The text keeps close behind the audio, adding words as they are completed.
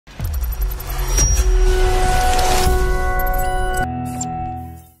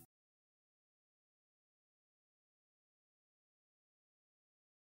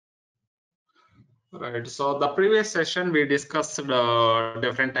Right. So the previous session we discussed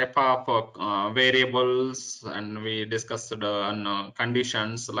different type of variables, and we discussed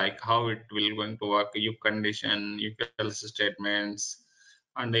conditions like how it will going to work, if condition, if else statements,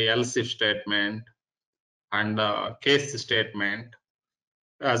 and the else if statement, and case statement,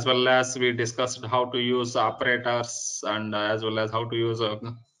 as well as we discussed how to use operators, and as well as how to use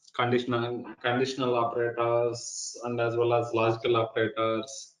conditional operators, and as well as logical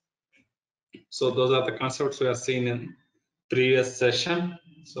operators. So those are the concepts we have seen in previous session.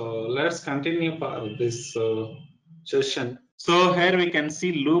 So let's continue for this session. So here we can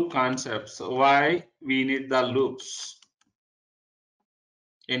see loop concepts. Why we need the loops?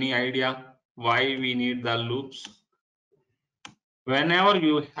 Any idea why we need the loops? Whenever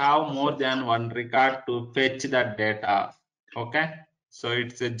you have more than one record to fetch the data, okay? So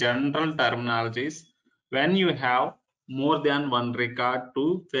it's a general terminologies. When you have more than one record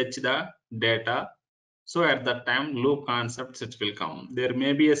to fetch the data, so at that time loop concepts it will come. There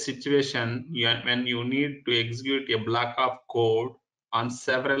may be a situation when you need to execute a block of code on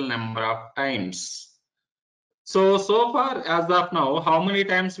several number of times. So far as of now, how many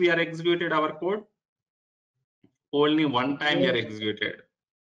times we are executed our code? Only one time we are executed.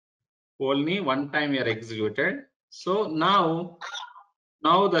 Only one time we are executed. So now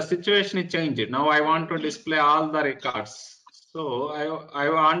the situation is changed. Now I want to display all the records. So I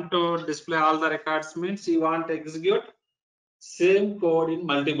want to display all the records means you want to execute same code in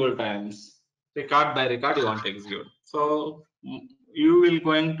multiple times, record by record you want to execute. So you will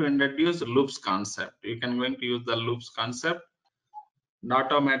going to introduce loops concept. You can going to use the loops concept, and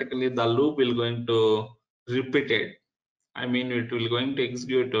automatically the loop will going to repeat it. I mean, it will going to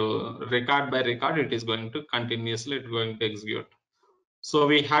execute record by record. It is going to continuously going to execute. So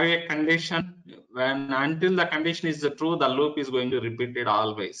we have a condition when until the condition is true, the loop is going to repeat it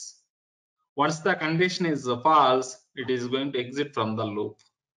always. Once the condition is false, it is going to exit from the loop.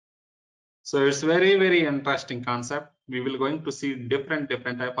 So it's very interesting concept. We will going to see different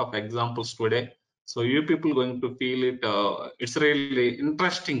type of examples today. So you people going to feel it. It's really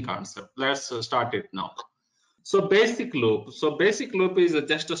interesting concept. Let's start it now. So basic loop. So basic loop is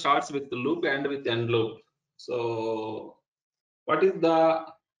just starts with the loop and with end loop. So what is the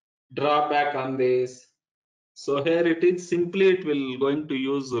drawback on this? So here it is simply it will going to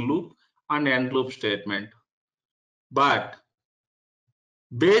use the loop and end loop statement. But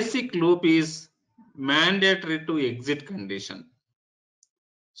basic loop is mandatory to exit condition.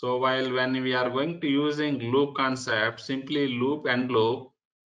 So while when we are going to using loop concept, simply loop and loop,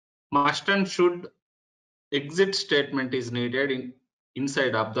 must and should exit statement is needed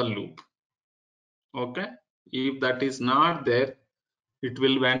inside of the loop. Okay, if that is not there, it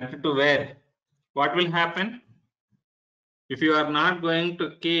will went to where? What will happen? If you are not going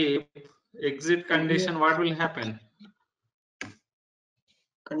to keep exit condition, what will happen?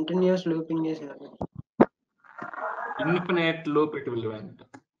 Continuous looping is happening. Infinite loop it will went.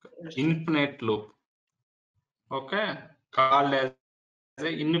 Infinite loop. Okay, called as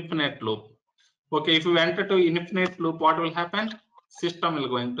a infinite loop. Okay, if you enter to infinite loop, what will happen? System will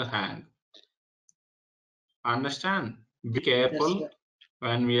going to hang. Understand? Be careful. Yes,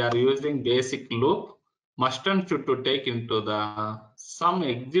 when we are using basic loop, must and should to take into the some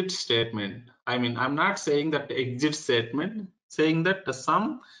exit statement. I mean, I'm not saying that exit statement, saying that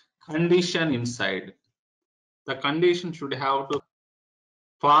some condition inside. The condition should have to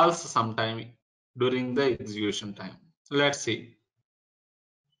false sometime during the execution time. Let's see.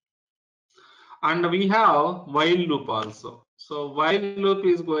 And we have while loop also. So while loop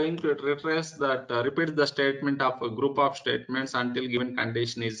is going to retrace that repeat the statement of a group of statements until given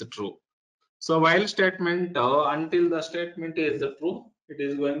condition is true. So while statement until the statement is true, it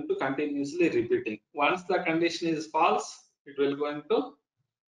is going to continuously repeating. Once the condition is false, it will going to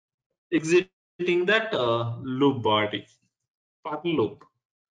exiting that loop body. For loop.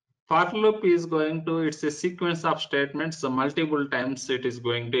 For loop is going to, it's a sequence of statements, so multiple times it is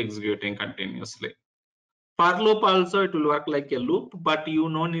going to executing continuously. For loop also it will work like a loop, but you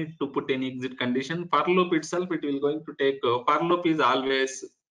no need to put any exit condition. For loop itself, it will going to take, for loop is always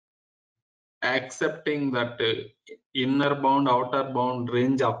accepting that inner bound, outer bound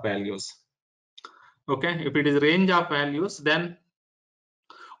range of values. Okay, if it is range of values, then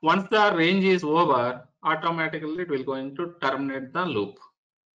once the range is over, automatically it will going to terminate the loop.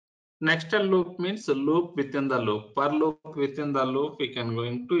 Next loop means loop within the loop. For loop within the loop, we can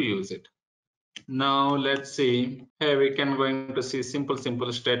going to use it. Now let's see. Here we can going to see simple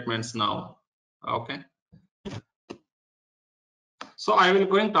statements now. Okay. So I will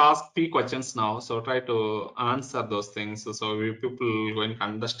going to ask few questions now. So try to answer those things. So we people going to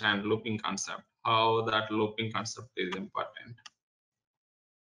understand looping concept. how that looping concept is important.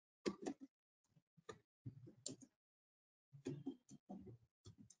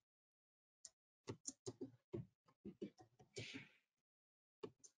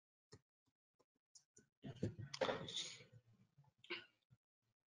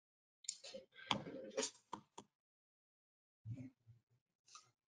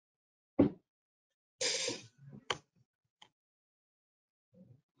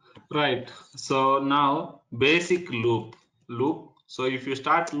 Right. So now basic loop. So if you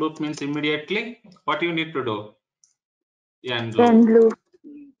start loop means immediately what you need to do? End End loop.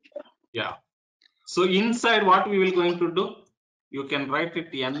 loop. Yeah. So inside what we will going to do? You can write it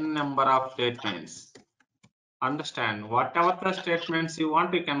n number of statements. Understand? Whatever the statements you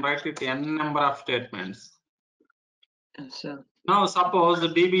want, you can write it n number of statements. Yes, sir. Now suppose the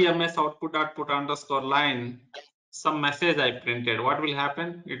dbms output underscore line, some message I printed. What will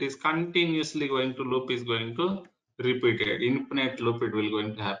happen? It is continuously going to loop is going to repeat it. Infinite loop it will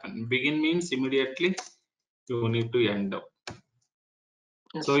going to happen. Begin means immediately you need to end up.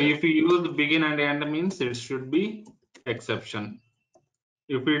 Yes, So sir. if you use begin and end means it should be exception.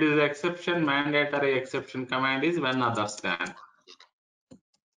 If it is exception, mandatory exception command is when others than.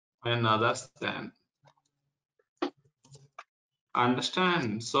 When others than.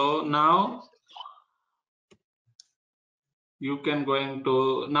 Understand? So now you can going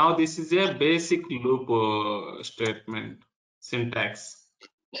to, now this is a basic loop statement syntax.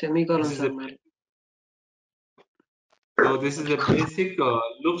 Semicolon, This is sir. a, so this is a basic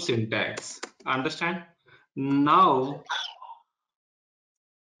loop syntax. Understand? Now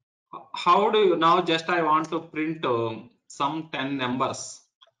how do you, now just I want to print some 10 numbers.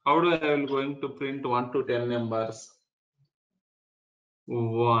 How do I will going to print 1 to 10 numbers?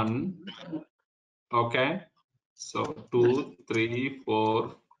 1, okay, so 2, 3,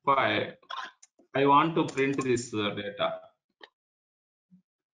 4, 5. I want to print this data.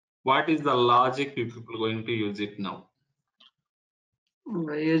 What is the logic you people going to use it now?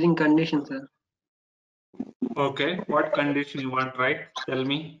 By using conditions, sir. Okay, what condition you want, right? Tell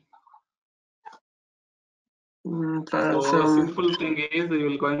me. For So some, simple thing is you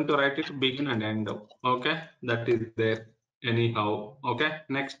will going to write it begin and end. Okay, that is there anyhow. Okay,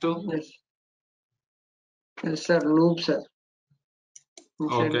 next to. yes, yes, sir. Loop, sir.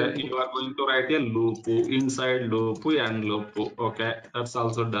 Inside the Okay, loop. you are going to write a loop inside loop and loop. Okay, that's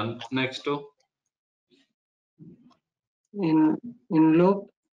also done. Next to. In loop,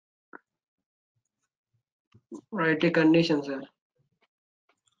 write a condition, sir.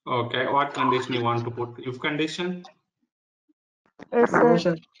 Okay, what condition you want to put? If condition. Yes, No,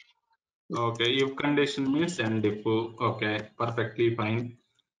 sir. sir. Okay, if condition means end if. Okay, perfectly fine.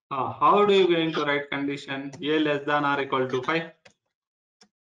 How do you going to write condition? A less than or equal to 5?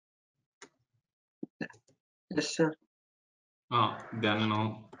 Yes, sir. Then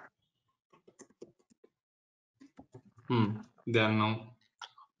no. Then no.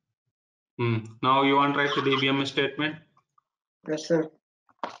 Now you want to write the dbms statement? Yes, sir.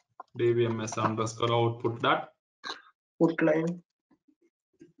 dbms underscore output dot Put line.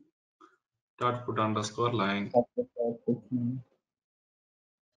 put underscore line.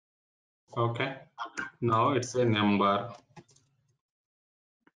 Okay. Now it's a number.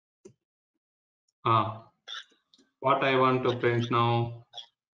 What I want to print now?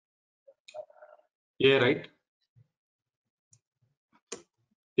 A, right?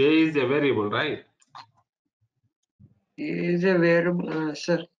 A is a variable, right? Is a variable,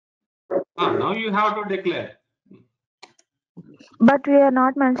 sir. Now you have to declare. But we are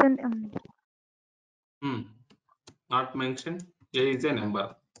not mentioned. Not mentioned. A is a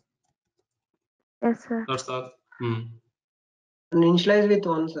number. Yes, sir. That's all. And initialize with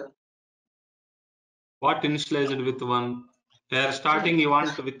 1, sir. What initialized with 1? Here starting you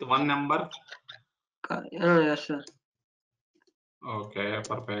want with 1 number. Yes, sir. Okay,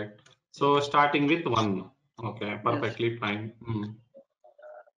 perfect. So starting with 1. Okay, Yes. perfectly fine.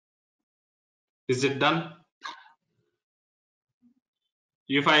 Is it done?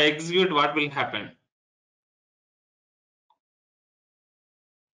 If I execute, what will happen?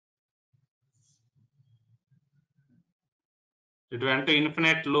 It went to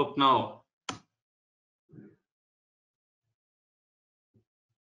infinite loop now.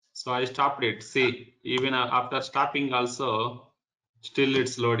 So I stopped it. See, even after stopping also, still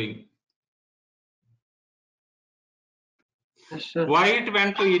it's loading. Yes, sir. Why it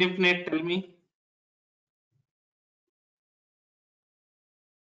went to infinite? Tell me.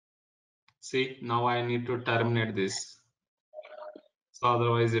 See, now I need to terminate this. So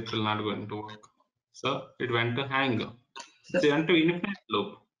otherwise it will not going to work. So it went to hang. Sir. So it went to infinite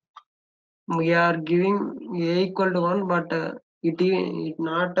loop. We are giving a equal to 1, but it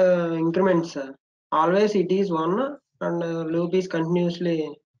not increments, sir. Always it is 1 and loop is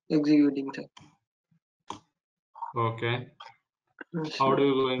continuously executing, sir. Okay. Yes, How sir. do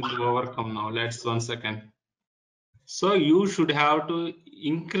you going to overcome now? Let's 1 second. So you should have to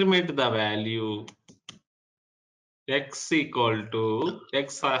increment the value x equal to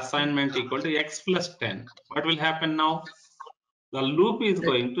x assignment equal to x plus 10. What will happen now? The loop is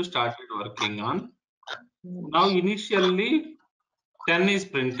going to start working on. Now initially 10 is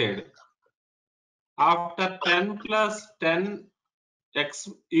printed. After 10 plus 10 x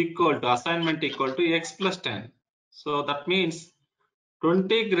equal to assignment equal to x plus 10. So that means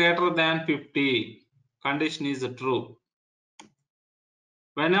 20 greater than 50 condition is true.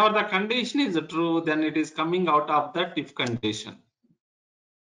 Whenever the condition is true, then it is coming out of that if condition.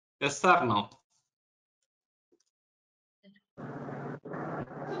 Yes or no?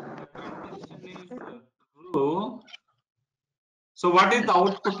 The condition is true. So what is the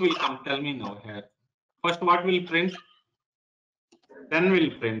output will come? Tell me now here. First, what will print? 10 will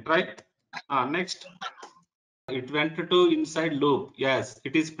print, right? Next, it went to inside loop. Yes,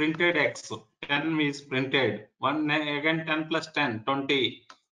 it is printed x. 10 is printed. One again 10 plus 10, 20.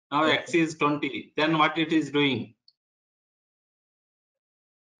 Now x is 20. Then what it is doing?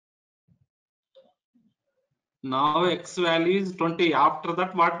 Now x value is 20. After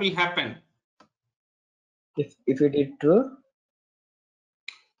that, what will happen? If it is true,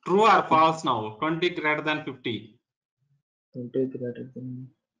 True or false now? 20 greater than 50. 20 greater than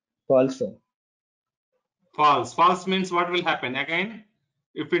false. False. False means what will happen? Again,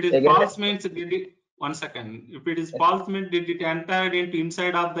 if it is Again, false means did it 1 second. If it is false means did it enter into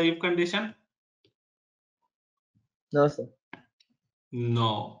inside of the if condition? no, sir.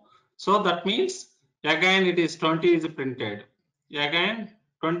 No. So that means again it is 20 is printed. Again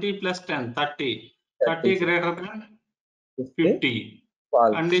 20 plus 10, 30. 30 sir. greater than 50 50.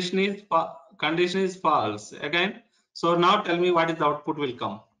 false. Condition is false. Again. So now tell me what is the output will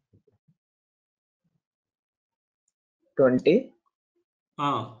come. 20,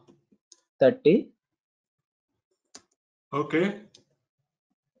 30, Okay.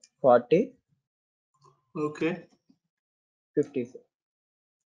 40, Okay. 50, sir.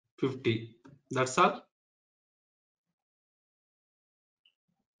 50. That's all.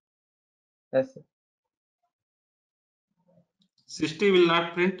 Yes, sir. 60 will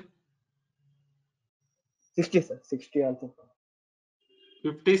not print. 60, sir. 60 also.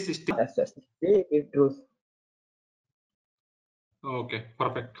 50, 60. Yes, sir. 60 is true. Okay,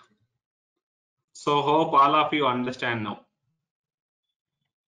 perfect. So hope all of you understand now.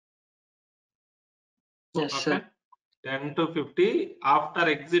 Yes, Okay. sir. 10 to 50. After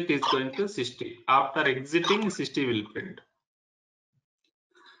exit is going to 60. After exiting, 60 will print.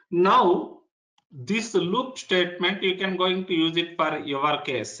 Now, this loop statement, you can going to use it for your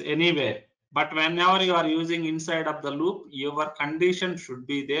case anywhere. But whenever you are using inside of the loop, your condition should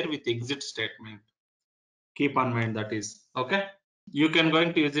be there with exit statement. Keep on mind that is. Okay. You can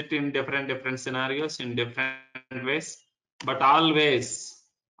going to use it in different scenarios in different ways, but always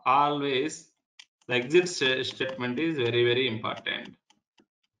the exit statement is very important.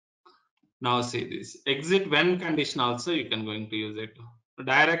 Now see this exit when condition also you can going to use it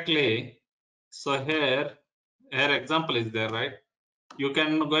directly. So here example is there, right? You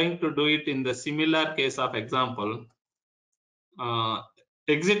can going to do it in the similar case of example.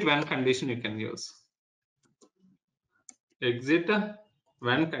 Exit when condition you can use. Exit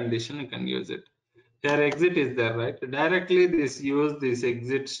when condition you can use it. Here exit is there, right? Directly use this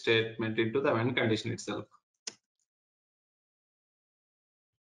exit statement into the when condition itself.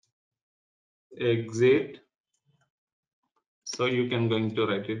 Exit. So you can going to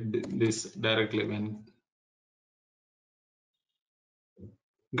write it this directly when.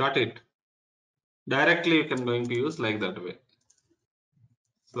 Got it? Directly you can going to use like that way.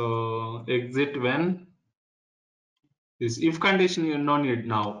 So exit when this if condition you no need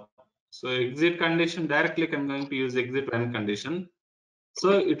now. So exit condition directly can going to use exit when condition.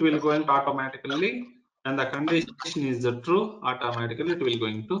 So it will going to automatically, and the condition is the true, automatically it will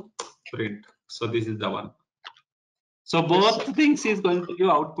going to print. So this is the one. So both things is going to give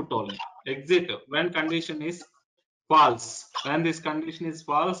output only. Exit when condition is false. When this condition is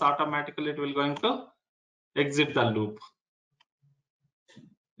false, automatically it will going to exit the loop.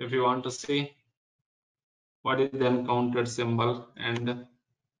 If you want to see what is the encountered symbol and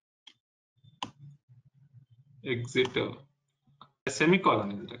exit, a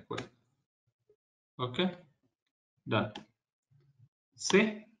semicolon is required. Okay, done.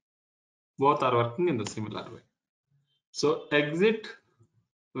 See, both are working in the similar way. So exit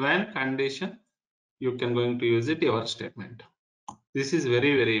when condition, you can going to use it your statement. This is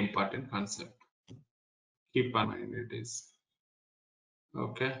very important concept. Keep in mind it is.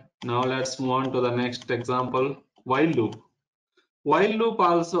 Okay. Now let's move on to the next example. While loop. While loop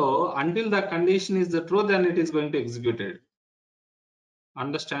also, until the condition is the true, then it is going to execute it.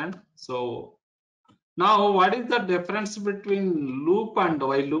 Understand? So now what is the difference between loop and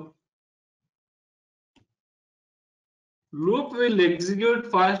while loop? Loop will execute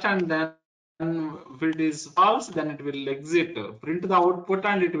first, and then if it is false, then it will exit, print the output,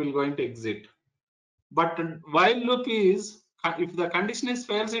 and it will going to exit. But while loop is, if the condition is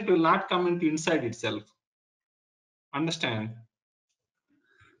fails, it will not come into inside itself. Understand?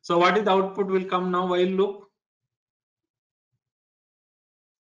 So what is the output will come now while loop?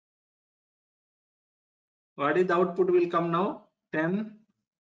 What is the output will come now? 10,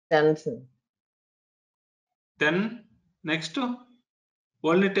 10, sir. 10, next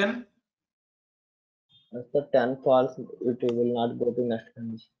only 10. After 10 false, it will not go to next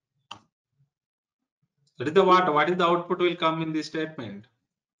condition. That is the what? What is the output will come in this statement?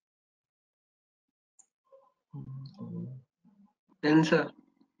 10, sir.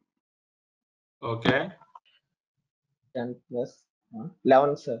 Okay. 10 plus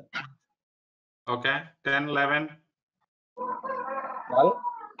 11, sir. Okay. 10, 11, 12,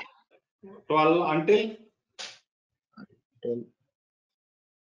 12 until 12,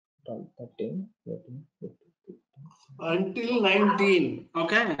 12, 13, 14, 15, 16. until 19.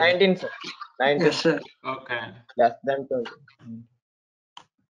 Okay. 19, sir. 19. Yes, sir. Okay. Less than 20.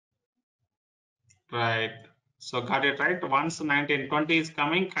 Right. So got it right. Once 19, 20 is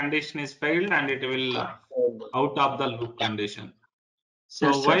coming, condition is failed, and it will out of the loop condition. So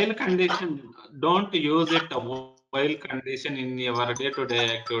Yes, sir. while condition, don't use it while condition in your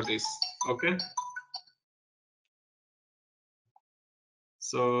day-to-day activities. Okay.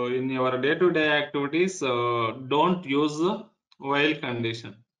 So in your day-to-day activities, don't use while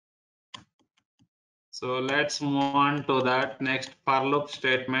condition. So let's move on to that next for loop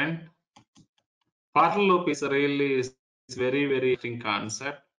statement. For loop is really is very interesting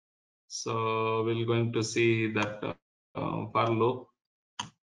concept. So we're going to see that for loop.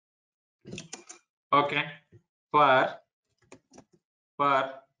 Okay. For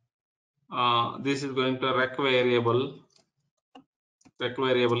this is going to rec variable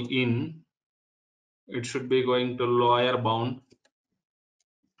in. It should be going to lower bound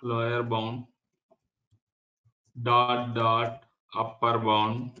dot upper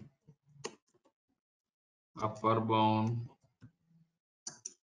bound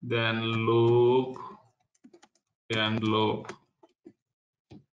then loop and loop.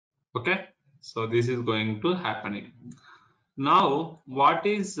 Okay, so this is going to happening. Now what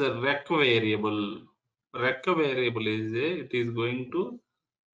is rec variable? Rec variable is it is going to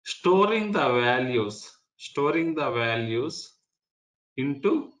storing the values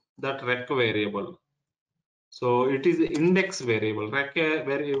into that rec variable. So it is index variable. Rec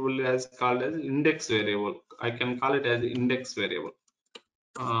variable is called as index variable. I can call it as index variable.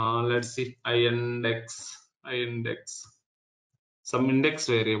 Let's see, index some index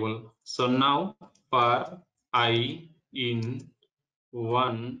variable. So now for I in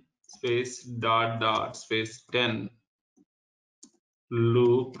 1 space dot space 10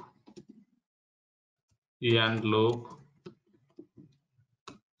 loop and loop.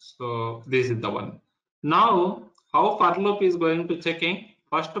 So this is the one. Now how for loop is going to checking?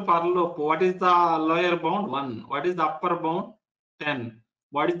 First for loop, what is the lower bound? 1. What is the upper bound? 10.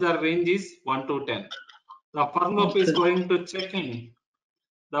 What is the range is 1 to 10. The for loop is going to checking.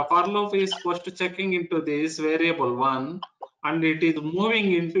 The for loop is first checking into this variable 1, and it is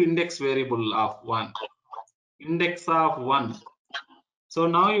moving into index variable of 1. Index of 1. So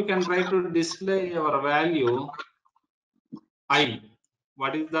now you can try to display your value I.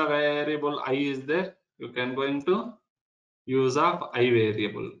 What is the variable I is there? You can go into use of I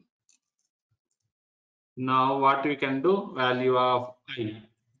variable. Now what we can do? Value of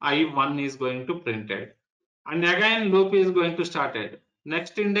I1 is going to printed, and again loop is going to started.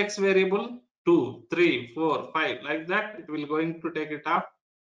 Next index variable 2, 3, 4, 5, like that it will going to take it up.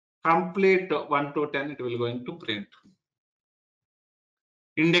 Complete 1 to 10 it will going to print.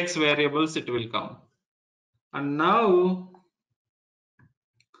 Index variables it will come. And now,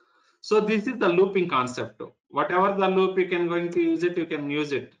 so this is the looping concept. Whatever the loop you can going to use it, you can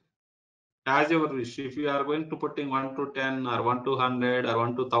use it as your wish. If you are going to putting 1 to 10 or 1 to 100 or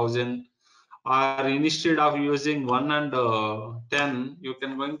 1 to 1000, or instead of using 1 and 10, you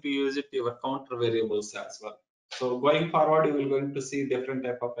can going to use it your counter variables as well. So going forward, you will going to see different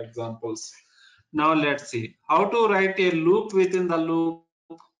type of examples. Now let's see how to write a loop within the loop.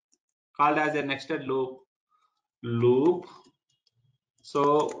 called as a nested loop. So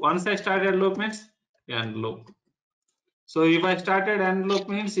once I started loop means end loop. So if I started end loop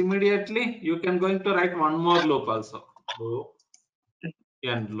means immediately you can going to write one more loop also. Loop,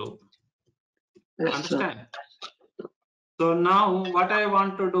 end loop. Yes, Understand? So now what I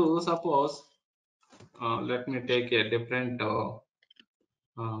want to do, suppose let me take a different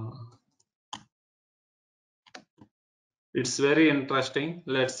it's very interesting.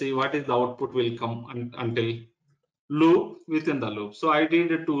 Let's see what is the output will come until loop within the loop. So I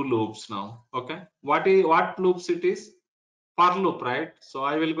did 2 loops now. Okay, what loops it is? For loop, right? So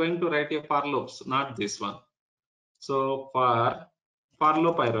I will going to write a for loops, not this one. So for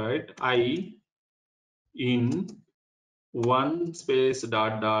loop I write I in 1 space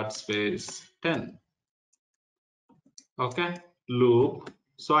dot dot space 10. Okay, loop.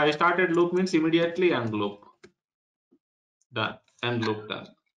 So I started loop means immediately end loop. Done. End loop done.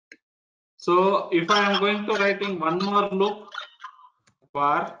 So if I am going to writing one more loop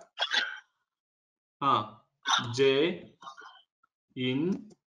for j in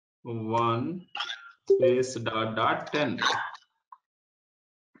 1 space dot dot 10.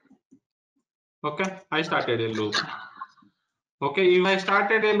 Okay, I started a loop. Okay, if I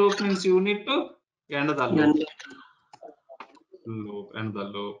started a loop means you need to end the loop. End the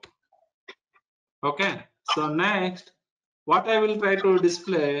loop. Okay, so next, what I will try to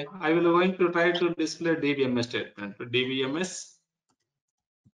display, I will going to try to display DBMS statement. DBMS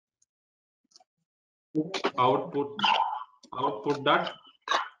output dot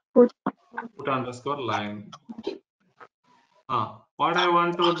Put. put underscore line. What I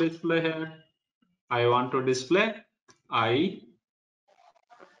want to display here? I want to display I.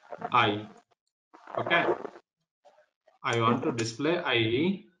 Okay, I want to display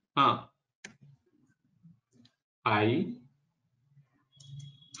I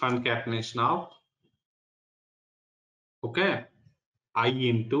concatenation of okay I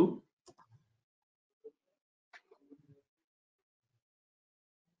into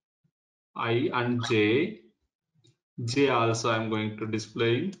I and j also I'm going to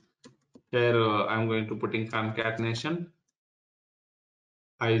display here. I'm going to putting concatenation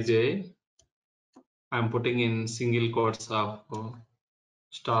ij. I'm putting in single quotes of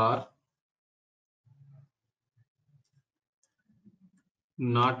star,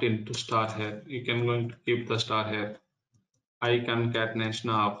 not into star here. You can going to keep the star here. I concatenation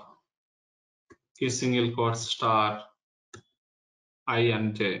of single quotes star I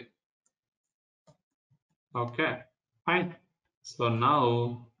and j. Okay, fine. So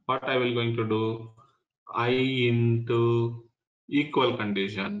now what I will going to do, I into equal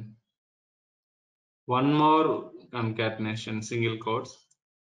condition, one more concatenation single quotes,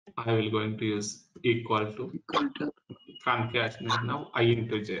 I will going to use equal to concatenation of I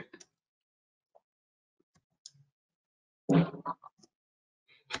into j.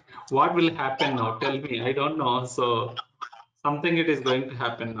 What will happen now? Tell me, I don't know. So something it is going to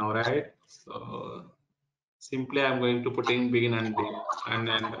happen now, right? So simply I'm going to put in begin and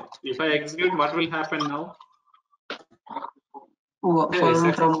end. If I execute, what will happen now? Okay,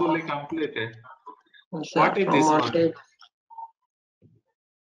 successfully completed. What is this one?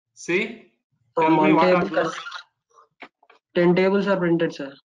 See, tell me what are those? 10 tables are printed,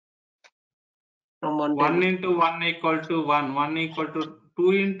 sir. From 1 into 1 equal to 1, 1 equal to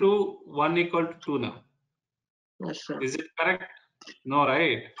 2 into 1 equal to 2 now. Yes, sir. Is it correct? No,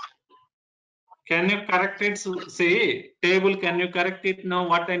 right? Can you correct it? Say table, can you correct it now?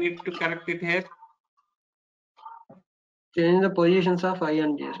 What I need to correct it here? Change the positions of I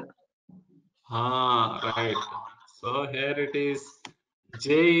and j, sir. Right. So here it is.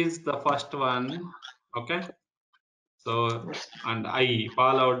 J is the first one. Okay. So and I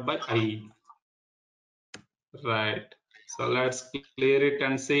followed by I. Right. So let's clear it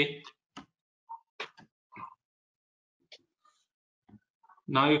and see.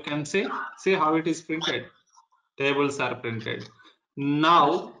 Now you can see how it is printed. Tables are printed.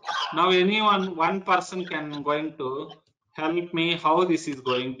 Now one person can going to help me how this is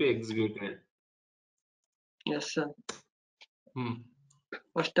going to executed. Yes, sir.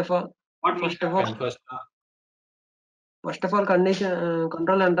 First of all, condition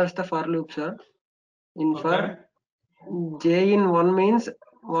control enters the for loop, sir. In for j in 1 means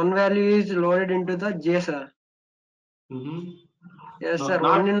one value is loaded into the j, sir. Yes, no, sir.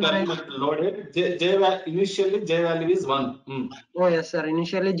 Not loaded. Initially j value is 1. Oh, yes, sir.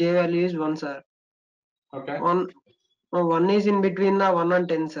 Initially j value is 1, sir. Okay. 1 is in between the 1 and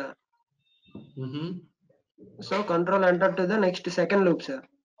 10, sir. So control enter to the next second loop, sir.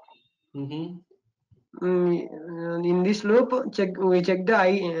 In this loop, we check the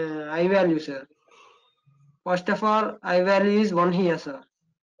I value, sir. First of all, I value is 1 here, sir.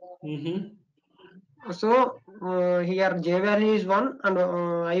 So here J value is 1 and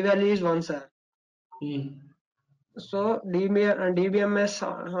I value is 1, sir. So dbms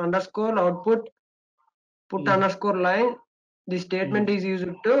underscore output put underscore line. The statement is used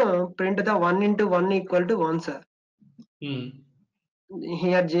to print the 1 into 1 equal to 1, sir.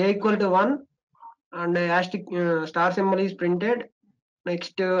 Here J equal to 1 and asterisk star symbol is printed.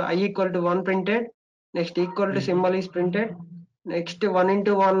 Next I equal to 1 printed. Next equal to symbol is printed. Next 1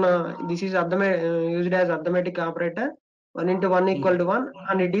 into 1 this is used as arithmetic operator. 1 into 1 equal to 1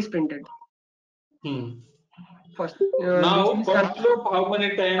 and it is printed. First Now first loop how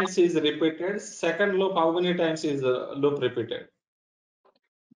many times is repeated? Second loop how many times is loop repeated?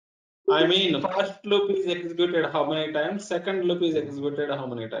 I mean first loop is executed how many times? Second loop is executed how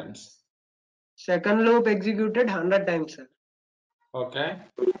many times? Second loop executed 100 times, sir. Okay.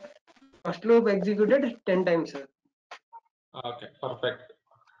 First loop executed 10 times, sir. Okay, perfect.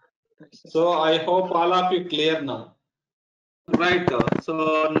 So I hope all of you clear now. Right.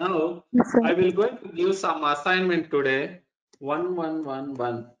 So now Yes, sir. I will going to give some assignment today. 1 1 1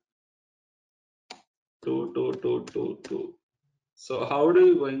 1 2 2 2 2 2. So how do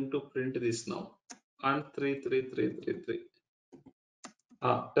you going to print this now? And 3 3 3 3 3.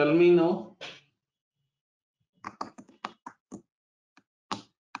 Tell me now.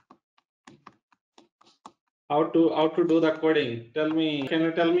 How to do the coding? Tell me. Can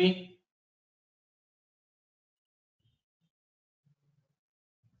you tell me?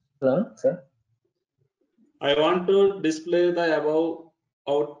 Sir. I want to display the above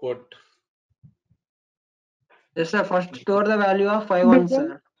output. Yes, sir. First store the value of 5 1, Begin.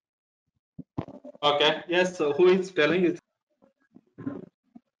 sir. Okay. Yes. So who is telling it?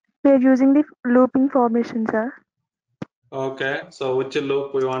 We are using the looping formation, sir. Okay. So which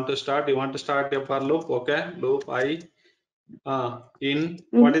loop we want to start? You want to start a for loop? Okay. Loop I. In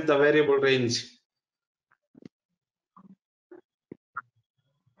what is the variable range?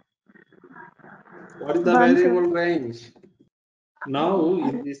 What is the 1, sir. variable range? Now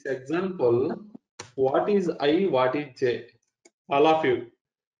in this example, what is I, what is J? All of you,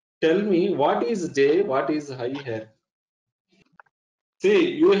 tell me what is J, what is I here?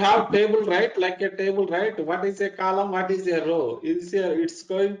 See, you have table, right? Like a table, right? What is a column? What is a row? It's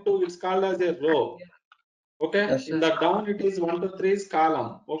called as a row. Okay. Yes, In sir. the down, it is 1 to 3 is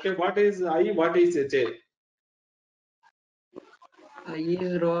column. Okay. What is I? What is a J? I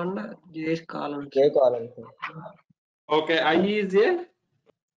is row and J is column. J column. Okay. I is a.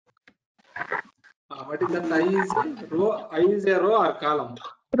 What is that? I is a row. I is a row or column?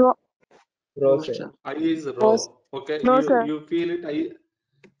 Row. Row, Row, sir. sir. I is row. Okay. No, sir. You feel it.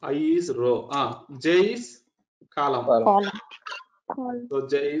 I is row. J is column. Column. Call. So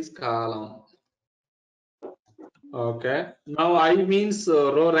J is column. Okay. Now I means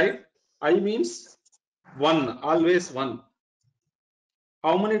row, right? I means 1. Always 1.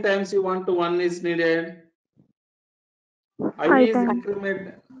 How many times you want to 1 is needed? I 5 is times.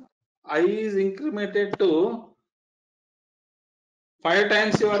 incremented to 5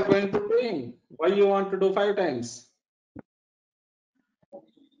 times you are going to doing. Why you want to do 5 times?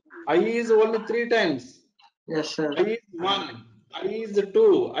 I is only 3 times. Yes, sir. I is 1. I is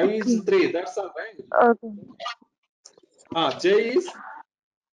 2. I is 3. That's all right. Okay. J is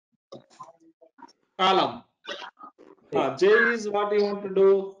column. J is what you want to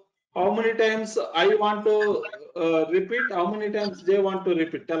do. How many times I want to repeat? How many times J want to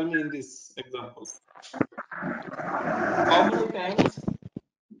repeat? Tell me in this example. How many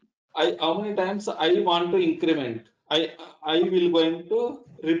times I want to increment? I will going to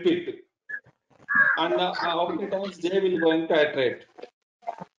repeat. And how many times J will going to iterate?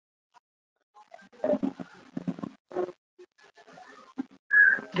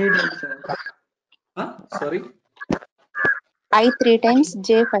 Three times, sir. Sorry. I 3 times,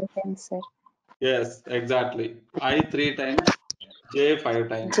 J 5 times, sir. Yes, exactly. I 3 times, J 5 J.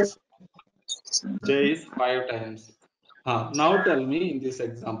 times. J is 5 times. Now tell me in this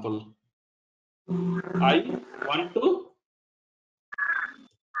example. I want to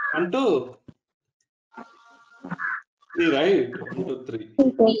 3, right? 1 to 3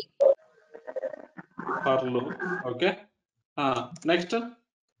 for loop. Okay. Next J.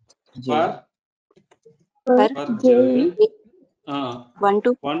 For for J. J. 1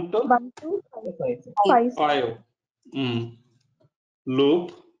 to 1 to 1 to 5. 5. 5.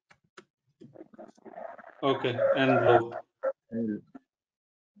 Loop. Okay, and loop. And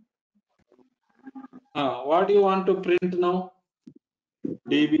What do you want to print now?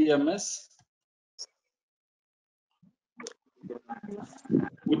 DBMS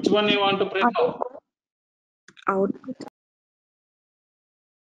Which one you want to print out? Output.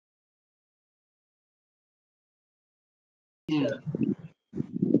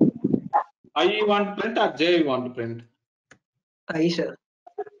 I you want to print or J you want to print? I, sir.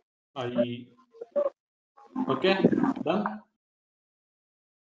 I. Okay, done.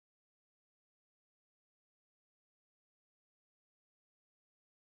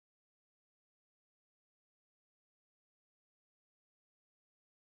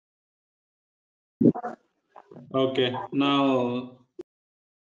 Okay, now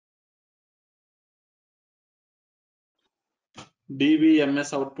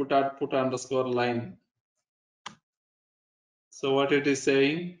dbms output underscore line. So what it is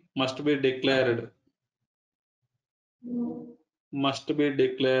saying, must be declared. Must be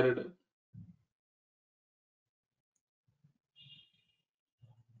declared.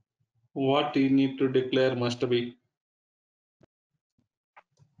 What you need to declare must be.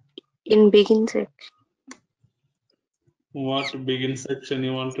 In begin section. What begin section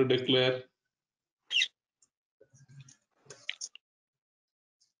you want to declare?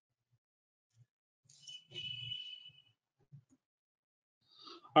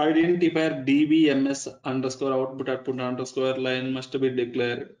 Identifier dbms underscore output underscore line must be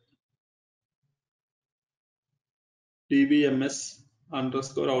declared. dbms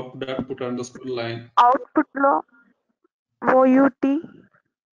underscore output underscore line. Output lo OUT.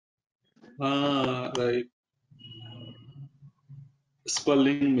 Right.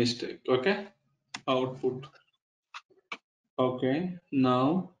 Spelling mistake. Okay. Output. Okay.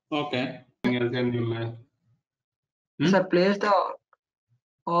 Now. Okay. Then you learn. Sir, place the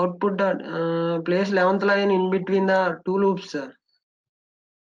output place 11th line in between the two loops, sir.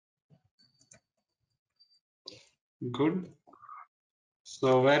 Good.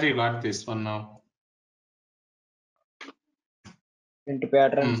 So where you got this one now? Into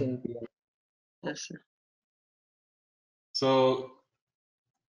patterns in PL. Yes, sir. So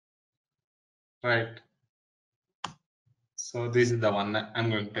right. So this is the one that I'm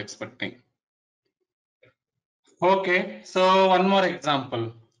going to expecting. Okay. So one more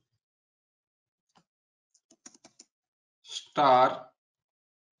example. Star,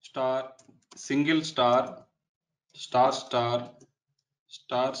 star, single star, star, star,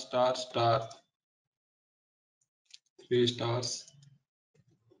 star, star, star, 3 stars,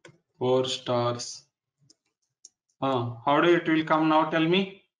 4 stars. How do it will come now? Tell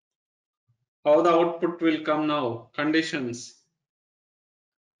me. How the output will come now? Conditions.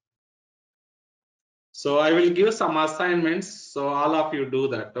 So I will give some assignments. So all of you do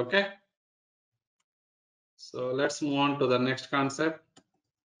that. Okay. So let's move on to the next concept.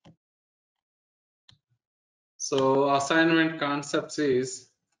 So assignment concepts is,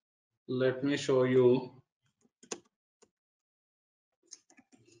 let me show you.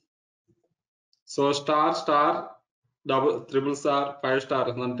 So star, star, double, triple star, 5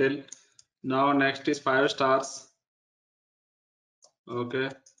 stars until now. Next is 5 stars. Okay.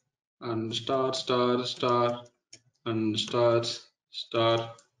 And star, star, star, and stars,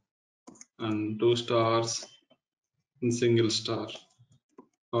 star, and 2 stars, and single star.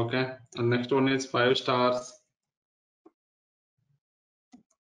 Okay. And next one is 5 stars.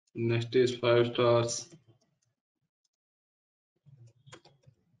 Next is 5 stars,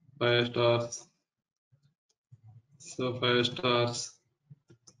 5 stars. So 5 stars,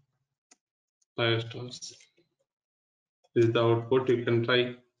 5 stars. This is the output. You can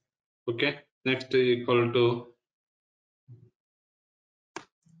try. Okay. Next equal to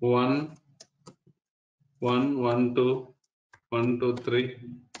 1, 1, 1, 2, 1, 2, 3,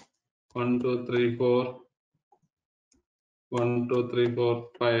 1, 2, 3, 4, 1, 2, 3, 4,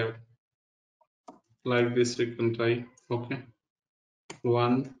 5. Like this you can try. Okay.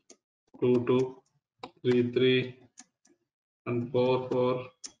 1, 2, 2, 3, 3, and 4, 4,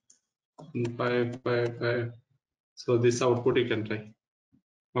 and 5, 5, 5. So this output you can try.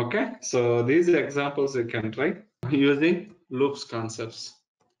 Okay. So these examples you can try using loops concepts.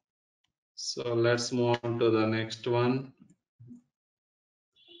 So let's move on to the next one.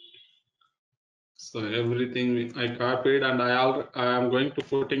 So everything I copied and I am going to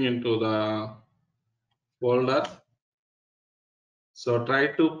putting into the folder. So try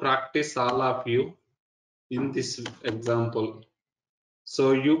to practice all of you in this example.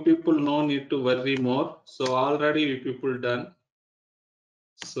 So you people no need to worry more. So already you people done.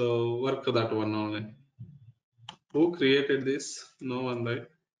 So work that one only. Who created this? No one, right?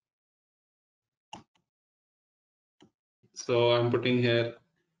 So I'm putting here.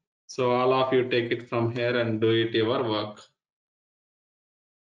 So all of you take it from here and do it your work.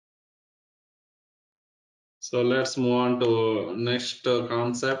 So let's move on to next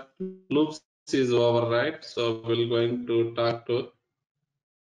concept. Loops is over, right? So we're going to talk to.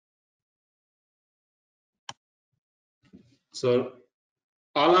 So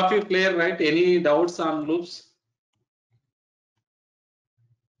all of you clear, right? Any doubts on loops?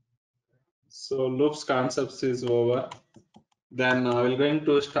 So loops concepts is over. Then we're going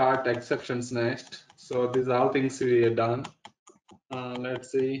to start exceptions next. So these are all things we have done.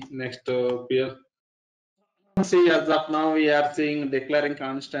 Let's see next PL. See, as of now, we are seeing declaring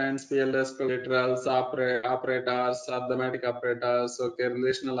constants, PLSQL literals, operators, arithmetic operators, okay,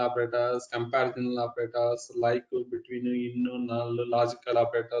 relational operators, comparational operators, like between in, null, logical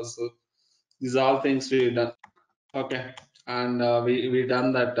operators. So these are all things we done. Okay, and we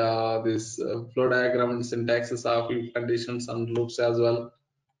done that this flow diagram and syntaxes of if conditions and loops as well.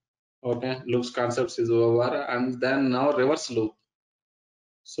 Okay, loops concepts is over, and then now reverse loop.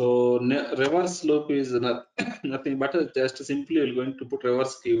 So reverse loop is nothing but just simply you're going to put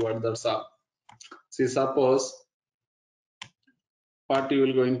reverse keyword. That's all. See, suppose what you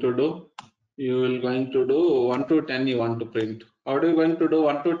will going to do? You will going to do 1 to 10. You want to print. How do you going to do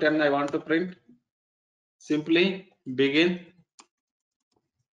 1 to 10? I want to print. Simply begin,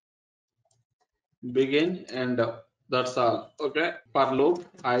 and that's all. Okay. For loop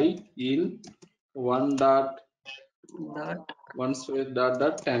I in 1 dot That 1 space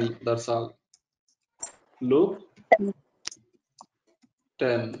dot 10. That's all. Loop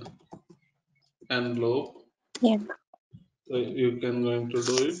 10 and loop. Yeah. So you can going to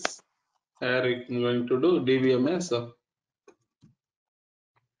do it. Here you can going to do dbms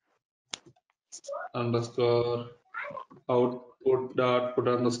underscore output dot put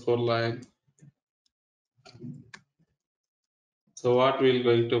underscore line. So what we'll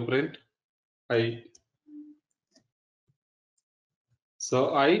going to print? I.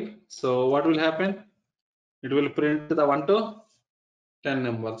 So I. So what will happen? It will print the 1 to 10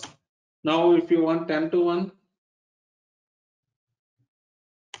 numbers. Now if you want 10 to 1,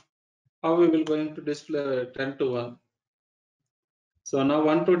 how we will going to display 10 to 1? So now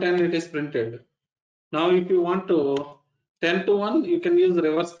 1 to 10 it is printed. Now if you want to 10 to 1, you can use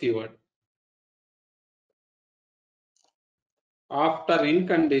reverse keyword. After in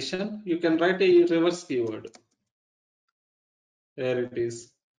condition, you can write a reverse keyword. There it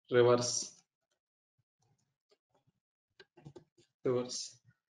is, reverse.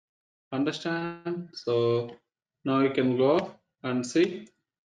 Understand? So now you can go and see.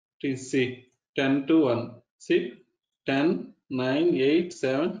 See 10 to 1. See 10, 9, 8,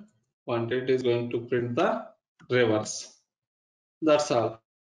 7, 1. It is going to print the reverse. That's all.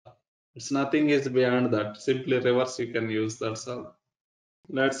 It's nothing is beyond that. Simply reverse you can use. That's all.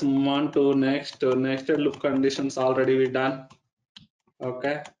 Let's move on to next. Nested loop conditions already we done.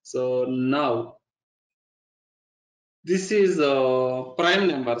 Okay. So now this is prime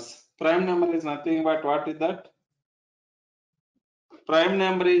numbers. Prime number is nothing but what is that? Prime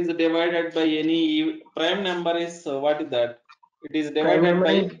number is divided by any prime number is what is that? It is prime divided number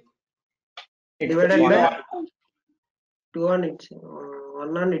by is It's divided one by and 2 and it's 1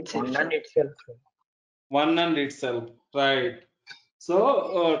 and itself. one and itself. one and itself, right?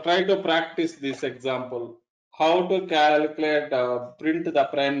 So try to practice this example. How to calculate print the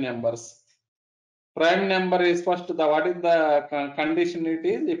prime numbers. Prime number is first the what is the condition it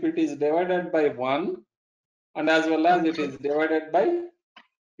is if it is divided by 1 and as well as it is divided by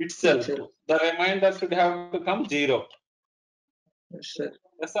itself. The remainder should have to come 0. Yes, sir.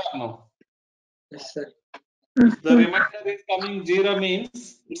 Yes or no? Yes, sir. If the remainder is coming 0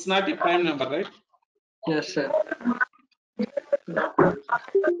 means it's not a prime number, right? Yes, sir.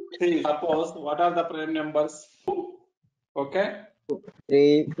 See, suppose what are the prime numbers? Okay.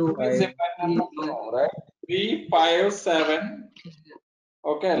 3, 2, Is a 5, prime number? No, right? 3, 5, 7.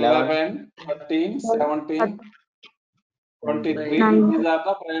 Okay, 11, 11, 13, 17, 23. 9. These are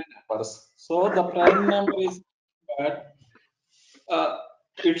the prime numbers. So the prime number is that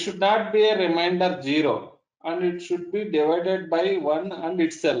it should not be a remainder 0 and it should be divided by 1 and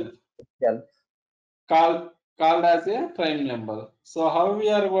itself. itself. Called as a prime number. So how we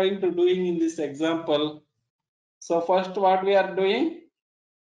are going to doing in this example? So first what we are doing?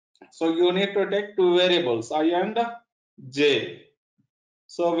 So you need to take two variables I and j.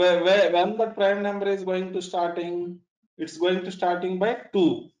 So when the prime number is going to starting, it's going to starting by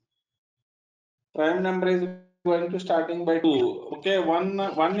 2. Prime number is going to starting by 2. Okay,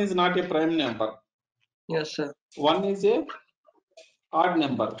 one is not a prime number. Yes, sir. 1 is a odd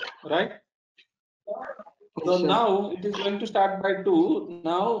number, right? So Yes, sir. now it is going to start by 2.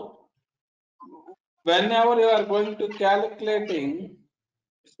 Now whenever you are going to calculating,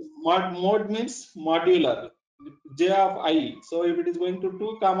 mode means modular. j of I. So if it is going to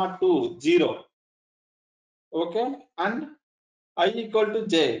 2 comma 2, 0. Okay, and I equal to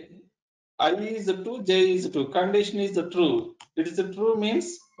j. I is 2, j is 2. Condition is true. It is true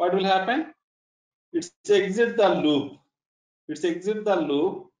means what will happen? It's exit the loop. It's exit the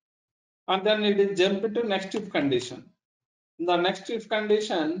loop, and then it is jump to next if condition. In the next if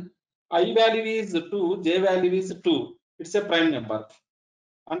condition, I value is 2, j value is 2. It's a prime number.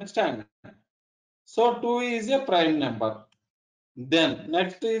 Understand? So 2 is a prime number. Then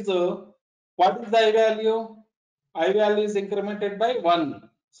next is what is the I value? I value is incremented by 1.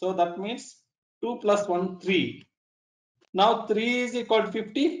 So that means 2 plus 1, 3. Now 3 is equal to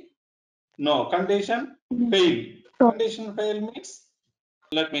 50. No, condition fail. Condition fail means,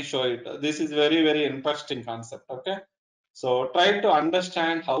 let me show it. This is very, very interesting concept. Okay. So try to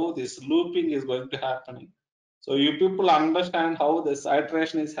understand how this looping is going to happen. So you people understand how this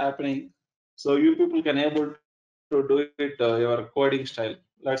iteration is happening. So you people can able to do it your coding style.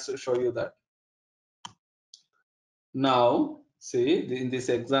 Let's show you that. Now see in this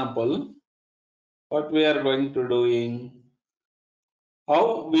example, what we are going to doing,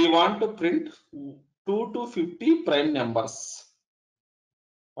 how we want to print 2 to 50 prime numbers.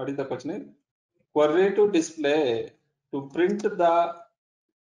 What is the question? Query to display to print the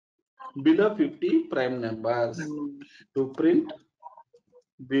below 50 prime numbers. To print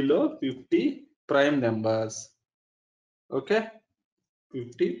below 50 prime numbers. Okay,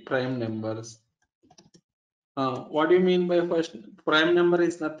 50 prime numbers. What do you mean by first? Prime number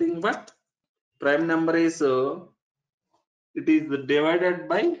is nothing but prime number is it is divided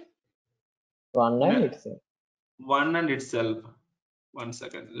by 1 and itself. 1 and itself. 1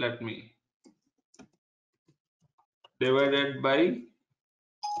 second, let me divided by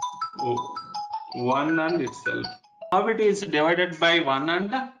 1 and itself. How it is divided by 1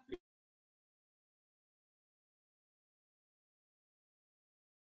 and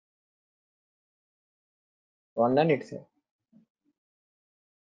 1 and itself.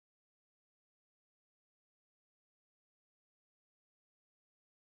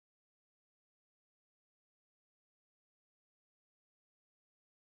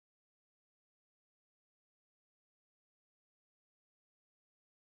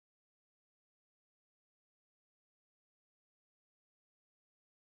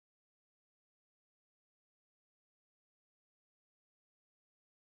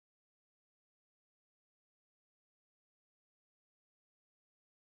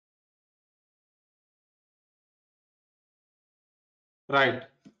 right.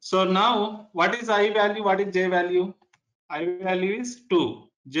 So now what is I value? What is j value? I value is 2.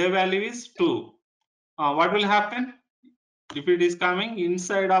 J value is 2. What will happen? If it is coming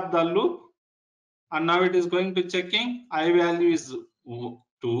inside of the loop, and now it is going to checking, I value is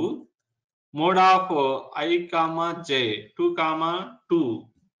 2. Mode of I comma j, 2 comma 2.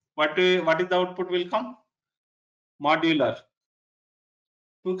 What is the output will come? Modular.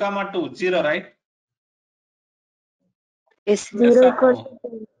 2 comma 2, 0, right? Yes, Yes 0 or equals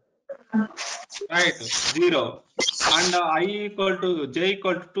no? to Right, 0. And I equal to j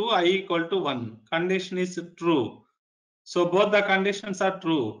equal to 2, I equal to 1. Condition is true. So both the conditions are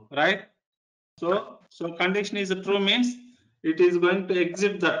true, right? So condition is true means it is going to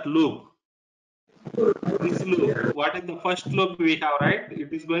exit that loop. This loop, what is the first loop we have, right?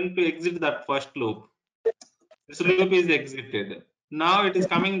 It is going to exit that first loop. This loop is exited. Now it is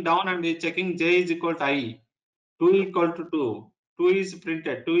coming down and is checking j is equal to I. 2 equal to 2. 2 is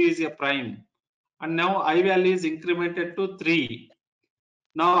printed. 2 is a prime. And now I value is incremented to 3.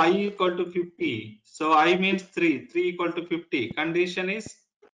 Now I equal to 50. So I means 3. 3 equal to 50. Condition is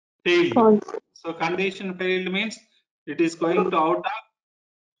failed. false. So condition failed means it is going to out of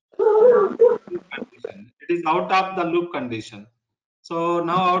loop condition. It is out of the loop condition. So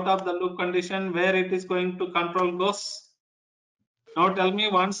now out of the loop condition, where it is going to control goes? Now tell me,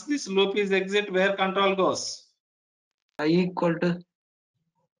 once this loop is exit, where control goes? I equal to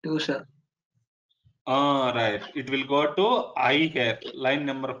 2, sir. Right. It will go to I here, line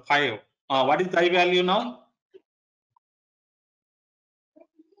number 5. What is the I value now?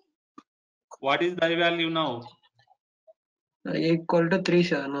 What is the I value now? I equal to 3,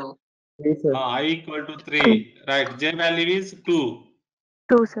 sir. Now. 3, sir. I equal to 3. Right. J value is 2.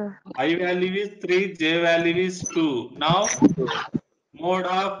 2, sir. I value is 3. J value is 2. Now mode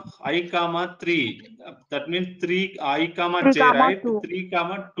of I comma 3. That means 3 I comma 3 j, comma right? 2. 3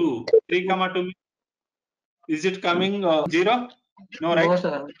 comma 2. 3 comma 2. Is it coming 0? No, No, right?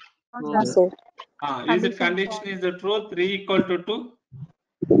 sir. No, No, No, sir. sir. sir. Is it Condition condition false. is the true? 3 equal to 2?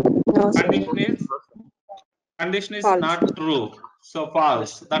 No, sir. Condition is not False. true. So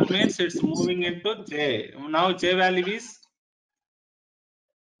false. That means it's moving into J. Now J value is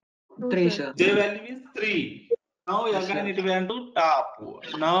 3, sir. J value is 3. Now Yes, again sir. it went to top.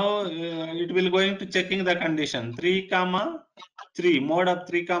 Now it will going to checking the condition 3 comma 3, mode of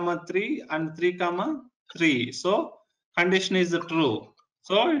 3 comma 3 and 3 comma 3. So condition is true.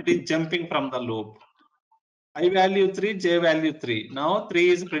 So it is jumping from the loop. I value 3, J value 3. Now 3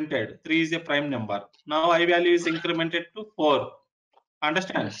 is printed. 3 is a prime number. Now I value is incremented to 4.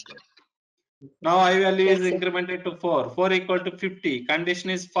 Understand? Yes, sir. Now I value Yes, is sir. incremented to 4. 4 equal to 50. Condition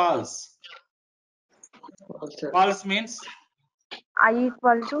is false. False, sir. False means I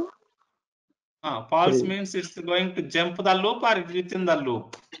equal to false 3. means it's going to jump the loop or within the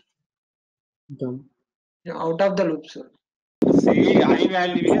loop. Jump. Out of the loop, sir. See, I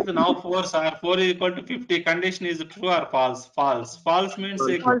value is now 4, sir. 4 is equal to 50. Condition is true or false? False. False means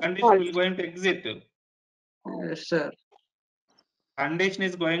a false. condition will going to exit. Yes, sir. Condition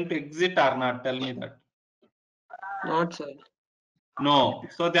is going to exit or not? Tell me that. Not, sir. No.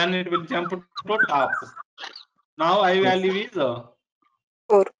 So then it will jump to top. Now I value is 4.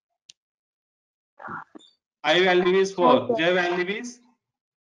 I value is 4. Okay. J value is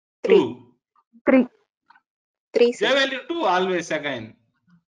 3. 2. 3. 3, J sir. value 2 always again.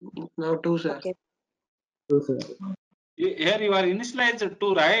 Now 2, sir. Okay. 2, sir. Here you are initialized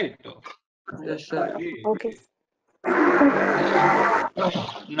 2, right? Yes, sir. See. Okay.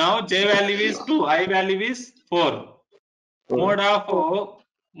 Now J value is 2. I value is 4. 4.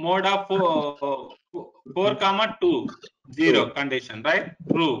 Mode of 4 comma 2 0 condition, right?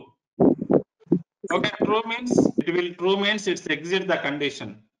 True. Okay, true means it's exit the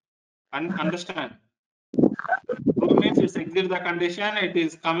condition. Understand? True means it's exit the condition. It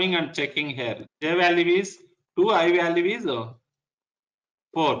is coming and checking here. J value is 2. I value is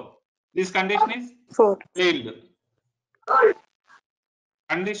 4. This condition is 4. failed.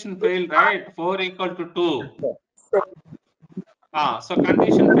 Condition failed, right? 4 equal to 2. So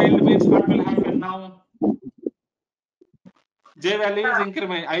condition failed means what will happen now? J value is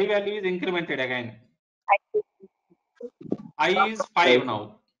increment. I value is incremented again. I is 5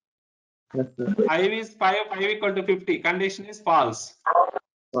 now. Yes, sir. I is 5. 5 equal to 50. Condition is false.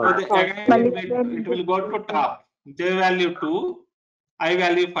 So False. again Mali it will go to top. J value 2. I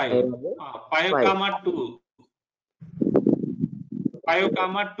value 5. I value 5 5. comma 2. 5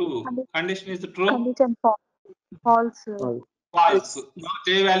 comma 2. Condition is true. condition false. False. False. False. Now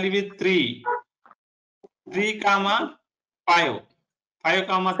J value is 3. 3 comma 5. 5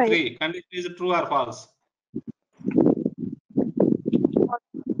 comma 5. 3. Condition is true or false?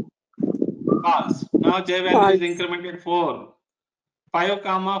 False. Now J value is False. incremented 4. 5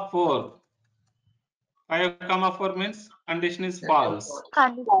 comma 4. 5 comma 4 means condition is false.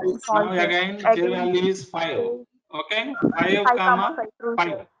 Condition Now false. again J value is 5. Okay. 5 5 comma 5 true,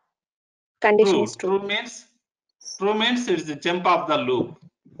 5. Condition is True. true. True means it's the jump of the loop.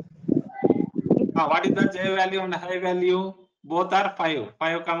 What is the J value and high value? Both are 5.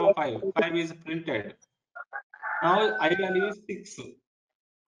 5 comma 5. 5 is printed. Now I value is 6.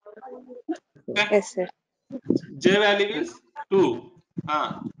 Okay. Yes, sir. J value is 2.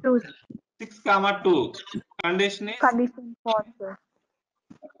 True. 6 comma 2. Condition is Condition false.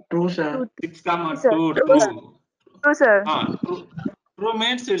 True, sir. True. 6 comma Sir. 2. True, sir. True. True, sir. True. True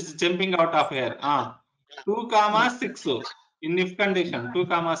means it's jumping out of here. 2 comma 6 in if condition 2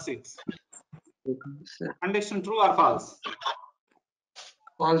 comma 6. Sir. Condition true or false?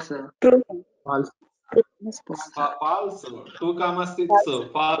 False, sir. True. False. False, sir. False. 2 comma 6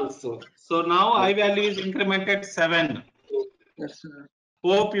 false. So now I value is incremented 7. Yes, sir.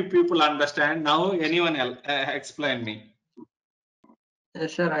 Hope you people understand. Now anyone else explain me.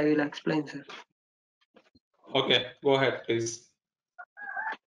 Yes, sir. I will explain, sir. Okay, go ahead, please.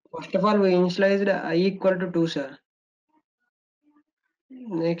 First of all, we initialized I equal to 2, sir.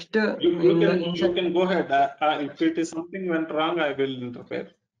 Next, You can go ahead. If it is something went wrong, I will interfere.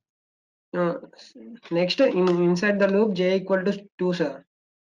 next inside the loop j equal to 2, sir.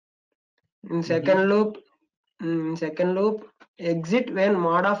 In second loop, exit when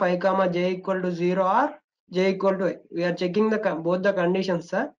mod of I comma j equal to 0 or j equal to I. We are checking the both the conditions,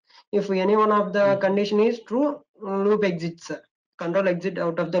 sir. If any one of the condition is true, loop exits, sir. Control exit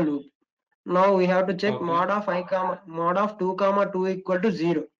out of the loop. Now we have to check mod of 2 comma 2 equal to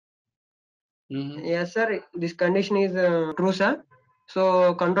 0. Yes, sir. This condition is true, sir.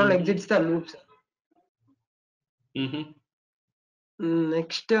 So control exits the loop, sir.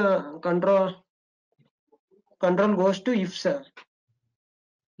 Next, control goes to if, sir.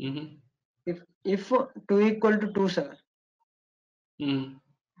 If 2 equal to 2, sir.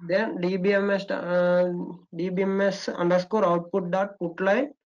 Then dbms underscore output dot put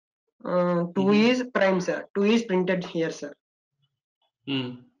line 2 is prime, sir. 2 is printed here, sir.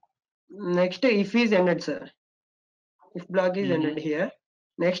 Next, if is ended, sir. If block is ended here.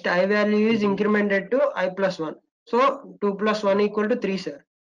 Next, I value is incremented to I plus 1. So 2 plus 1 equal to 3, sir.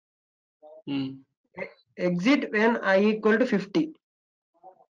 Exit when I equal to 50.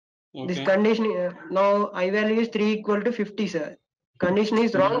 Okay. This condition now I value is 3 equal to 50, sir. Condition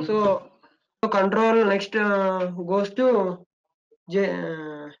is wrong, so control next goes to J,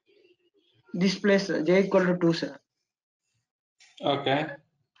 this place, j equal to 2, sir. Okay.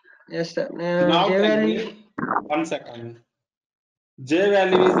 Yes, sir. Now J tell value. me, 1 second. J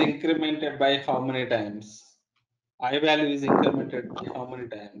value is incremented by how many times? I value is incremented by how many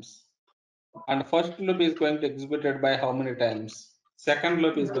times? And first loop is going to executed by how many times? Second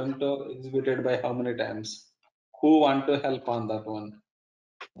loop is going to executed by how many times? Who want to help on that one?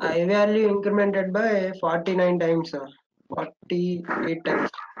 I value incremented by 49 times, sir. 48 times.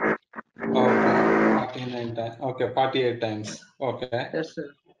 Okay, 49 times. Okay, 48 times. Okay. Yes,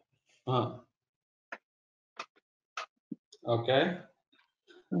 sir. Okay.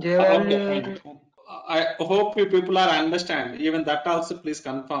 J Okay, value. fine. I hope you people are understand. Even that also, please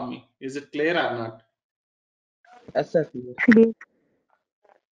confirm me. Is it clear or not? Yes, sir. Clear. Clear.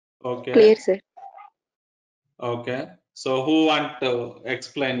 Okay. Clear, sir. Okay. So who want to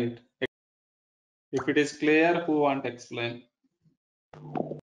explain it? If it is clear, who want to explain?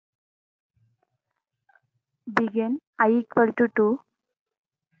 Begin I equal to 2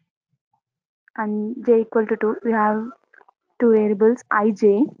 and j equal to 2. We have two variables ij.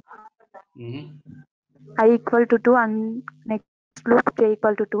 I equal to 2 and next loop j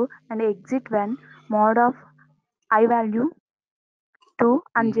equal to 2 and exit when mod of I value 2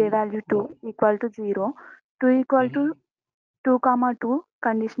 and j value 2 equal to 0. 2 equal to 2 comma 2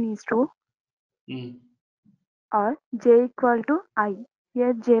 condition is true or j equal to I.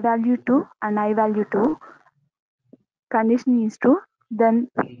 Here j value 2 and I value 2 condition is true. Then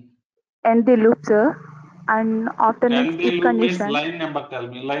end the loop, sir. And after next And the if loop means condition. line number. Tell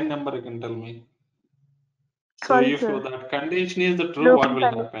me line number. You can tell me. So Sorry, if sir. that condition is the true, what Looping will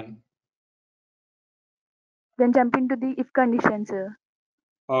condition. happen? Then jump into the if condition, sir.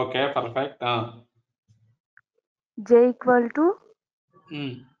 Okay, perfect. J equal to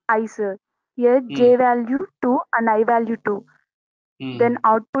I, sir. Here j value 2 and I value 2. Then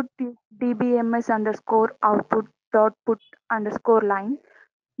output dbms underscore output dot put underscore line.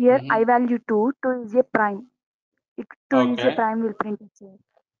 Here I value 2. 2 is a prime. If 2 is a Okay. prime, will print it, sir.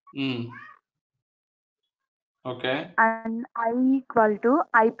 Okay. And I equal to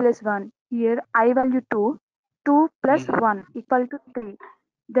I plus 1. Here I value 2. 2 plus 1 equal to 3.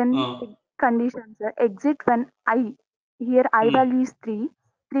 Then conditions exit when I. Here I value is 3.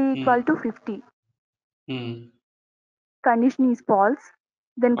 3 equal to 50. Condition is false.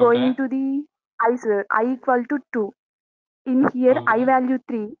 Then going Okay. to the I, sir. I equal to 2. In here I Okay. value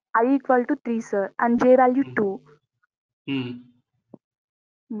 3. I equal to 3, sir. And j value 2.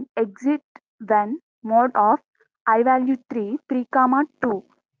 Exit when mode of I value 3. 3 comma 2.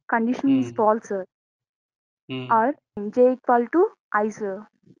 Condition is false, sir. Or j equal to I, sir.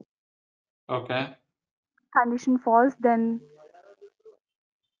 Okay. Condition false, then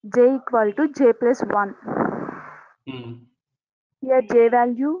j equal to j plus 1. Here j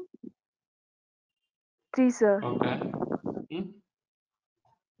value 3, sir. Okay.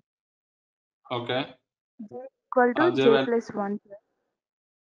 Okay. J equal to J j value. plus 1, sir.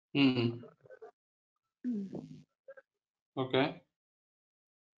 Okay.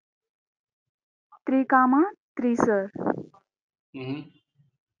 3 comma 3, sir.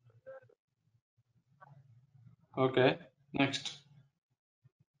 Okay. Next.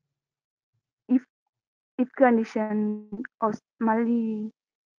 If condition మళ్ళీ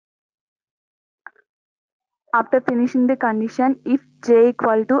after finishing the condition, if j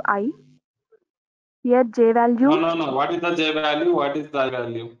equal to I, here j value. No. What is the j value? What is the I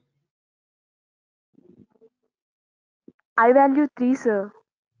value? I value 3, sir.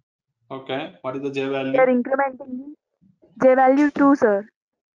 Okay. What is the j value? They are incrementing j value 2, sir.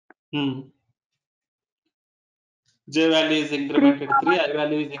 J value is incremented 3, I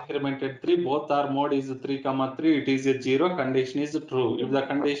value is incremented 3, both are mode is 3 comma 3, it is a 0, condition is true. If the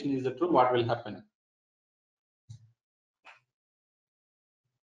condition is true, what will happen?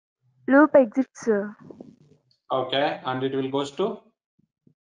 Loop exits, sir. Okay, and it will goes to?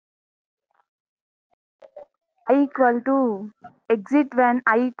 I equal to exit when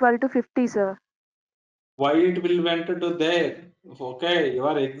I equal to 50, sir. Why it will went to there? Okay, you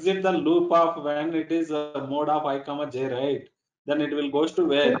are exit the loop of when it is a mode of I comma j, right? then it will goes to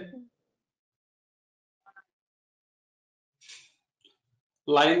where?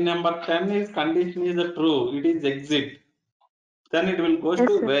 Line number 10 is condition is a true, it is exit. Then it will goes Yes,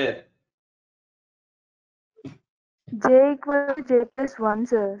 to sir. where? J equal to J plus 1,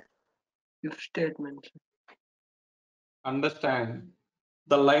 sir. If statement. Understand.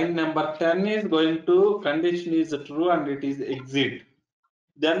 The line number 10 is going to condition is true and it is exit.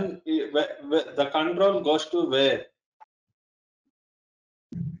 Then the control goes to where?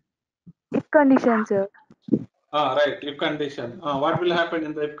 If condition, sir. Right, if condition. What will happen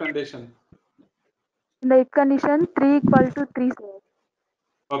in the if condition? In the if condition, 3 equal to 3, sir.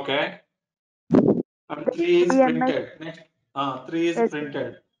 Okay. And 3 is DBMS. printed. Next, 3 is Yes,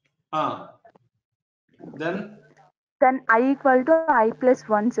 printed. Then I equal to I plus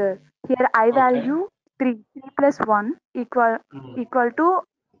 1, sir. Here I okay. value 3. 3 plus 1 equal to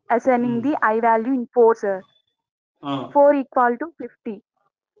assigning the I value in 4, sir. 4 equal to 50.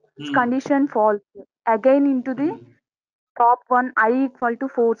 This condition false. Again into the top one I equal to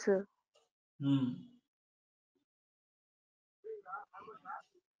 4, sir.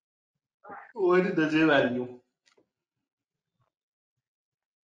 What is the J value?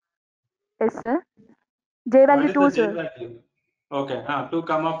 Yes, sir. J value What is 2, the J sir. value? Okay. 2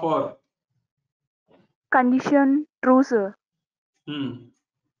 comma 4. Condition true, sir.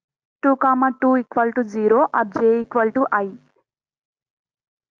 2 comma 2 equal to 0 or J equal to I.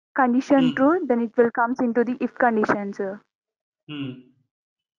 Condition true, then it will comes into the if condition, sir.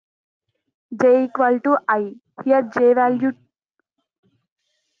 J equal to I. Here J value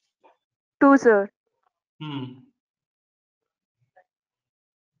 2, sir.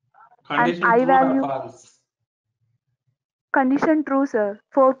 And Condition I true or value false? condition true, sir.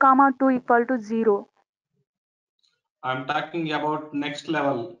 4 comma 2 equal to 0. I'm talking about next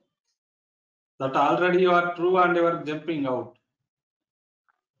level. That already you are true and you are jumping out.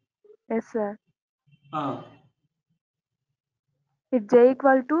 Yes, sir. Uh, If J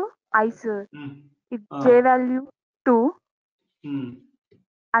equal to I, sir. If uh, J value 2 mm,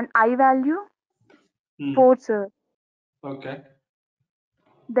 and I value 4, sir. Okay.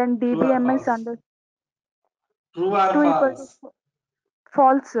 Then True or DBMS false? under True or 2 equal false? to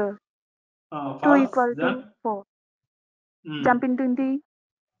false, sir. 2 False. equal to Then 4. Jump into the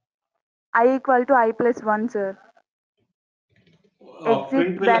I equal to I plus 1, sir. Exit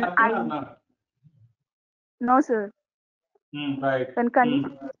print will when happen I. or not? No, sir. Right. When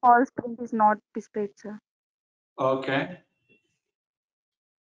condition is false, print is not displayed, sir. Okay.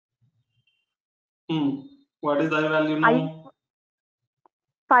 What is the value I now?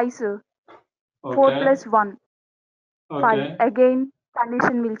 5, sir. 4 Okay. plus 1. 5. Okay. Again,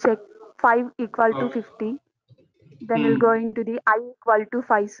 condition will check 5 equal to Okay. 50. Then we'll go into the I equal to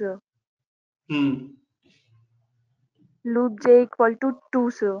 5, sir. Loop J equal to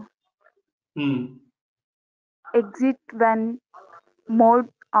 2, sir. Exit when mode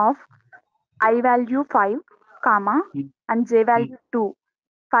of I value 5, comma, and J value 2.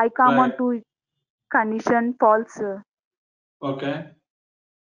 5 comma Right. 2 condition false, sir. Okay.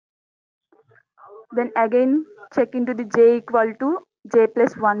 Then again check into the J equal to J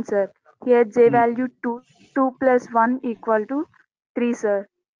plus 1, sir. Here J value 2. 2 plus 1 equal to 3, sir.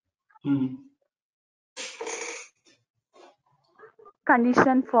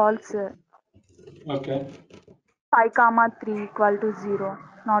 Condition false, sir. Okay. 5 comma 3 equal to 0.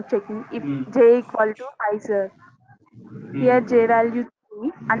 Not checking. If J equal to I, sir. Here J value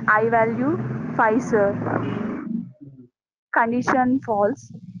 3 and I value 5, sir. Condition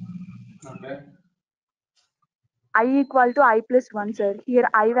false. Okay. I equal to I plus 1, sir. Here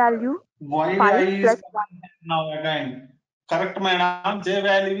I value Why 5 I is plus 1. coming now again? Correct, madam. J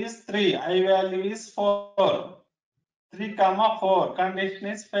value is 3. I value is 4. 3 comma 4. Condition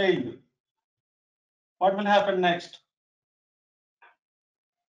is failed. What will happen next?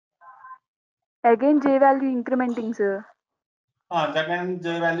 Again J value incrementing, sir. Again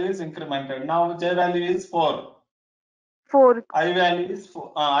J value is incremented. Now J value is 4. 4. I value is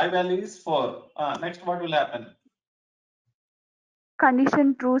 4. I value is 4. Next what will happen?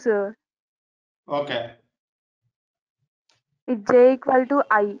 Condition true, sir. Okay. If J equal to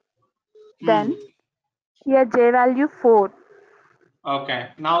I, then here J value 4. Okay.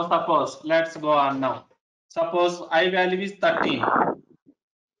 Now suppose, let's go on now. Suppose I value is 13.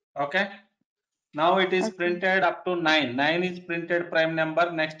 Okay. Now it is printed up to 9. 9 is printed prime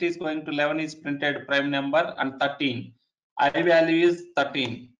number. Next is going to 11 is printed prime number and 13. I value is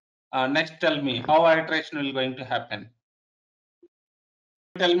 13. Next tell me how iteration will going to happen.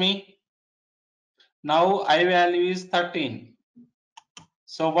 Tell me. Now I value is 13.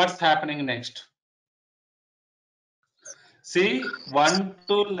 So what's happening next? See, 1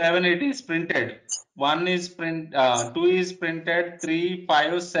 to 11 it is printed. 1 is print, 2 is printed, 3,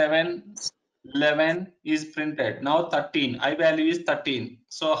 5, 7, 11 is printed. Now 13, I value is 13.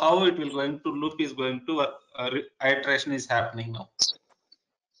 So how it will going to loop is going to iteration is happening now.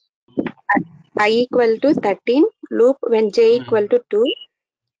 I equal to 13, loop when j equal to 2,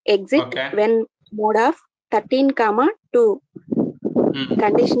 exit Okay. when mode of 13 comma 2.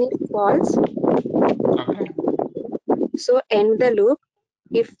 Condition is false. Okay. So end the loop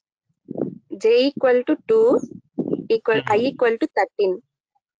if j equal to 2 equal I equal to 13.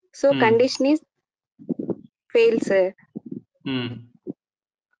 So condition is fails.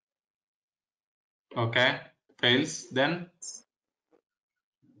 Okay. Fails. Then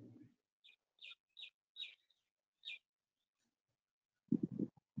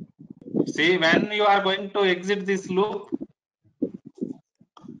see, when you are going to exit this loop,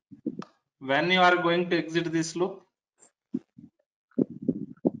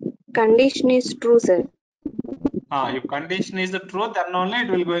 Condition is true, sir. If condition is the truth, then only it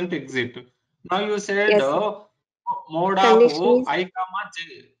will going to exit. Now you said Yes, mode condition of is I comma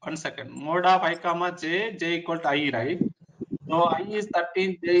j. 1 second. Mode of I comma j, j equal to I, right? So I is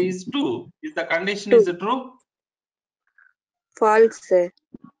 13, j is 2. Is the condition 2. is true? False, sir.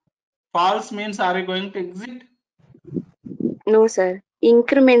 False means are you going to exit? No, sir.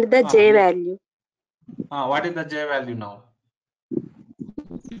 Increment the j value. What is the j value now?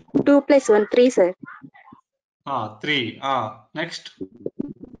 2 plus 1, 3, sir. 3. Next.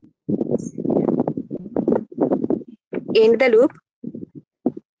 End the loop.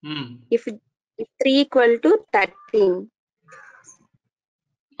 If 3 equal to 13.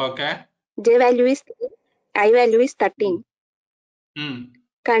 Okay. J value is 3. I value is 13.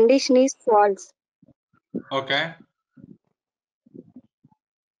 Condition is false. Okay.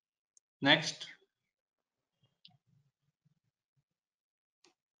 Next.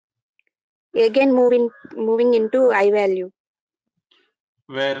 Again moving into I value.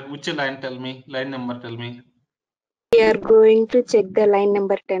 Where, which line tell me? Line number tell me. We are going to check the line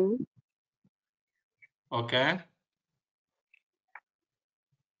number 10. Okay.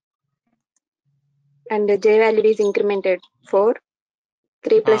 And the j value is incremented 4.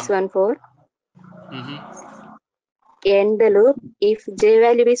 3 plus 1, 4. End the loop. If j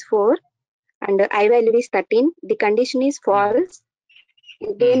value is 4 and I value is 13, the condition is false.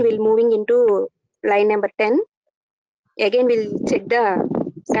 Again we'll moving into line number 10. Again we'll check the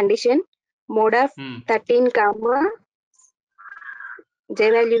condition. Mode of 13 comma j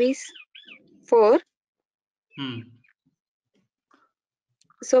value is 4.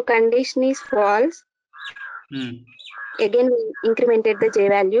 So condition is false. Again we incremented the j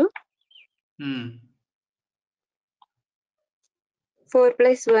value. 4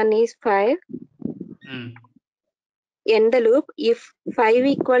 plus 1 is 5. End the loop. If 5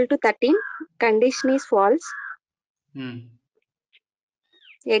 equal to 13, condition is false.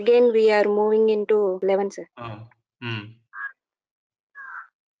 Again we are moving into 11, sir.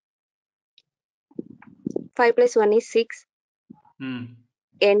 5 plus 1 is 6. End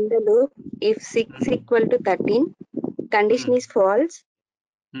the loop. If 6 equal to 13, condition is false.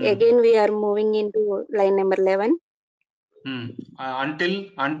 Again we are moving into line number 11.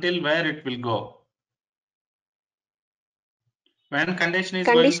 Until where it will go? When condition is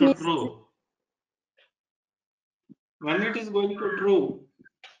Condition going to is true. When it is going to true.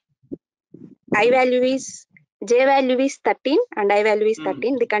 I value is j value is 13 and I value is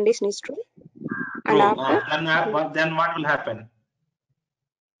 13. The condition is true. And after then what will happen?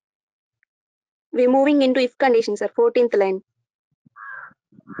 we moving into if condition, sir. 14th line.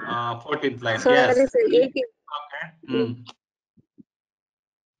 14th line. So Yes. this 18, Okay.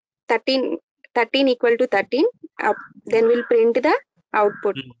 13 equal to 13. Then we'll print the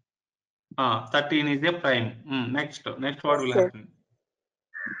output. 13 is a prime. Next what will Sir. happen?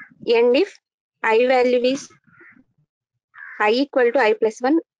 And if I value is I equal to I plus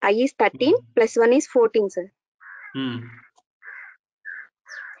 1, I is 13 plus 1 is 14, sir.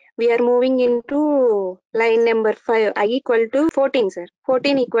 We are moving into line number 5. I equal to 14, sir.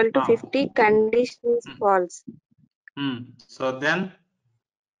 14 equal to 50. Condition is false. So then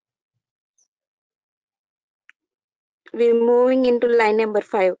We're moving into line number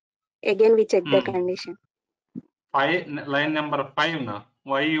 5. Again we check the condition. Line number 5 now.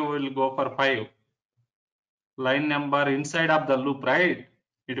 Why you will go for 5? Line number inside of the loop, right?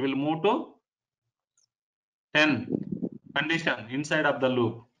 It will move to 10. Condition inside of the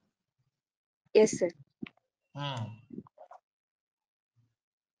loop. Yes, sir.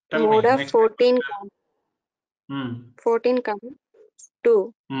 Tell Mode me of next. 14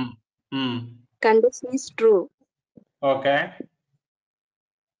 2. Hmm. Condition is true. Okay.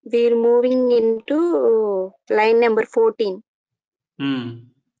 We're moving into line number 14. End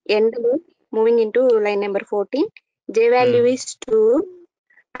loop, moving into line number 14. J value is 2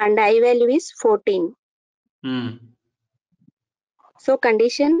 and I value is 14. So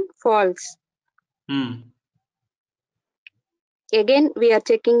condition false. Again, we are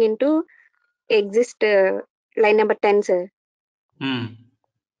checking into exist line number 10, sir.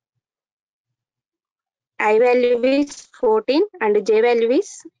 I value is 14 and J value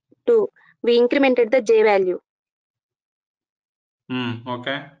is 2. We incremented the J value.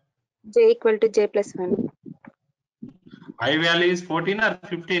 Okay. J equal to J plus 1. I value is 14 or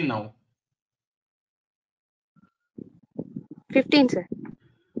 15 now? 15, sir.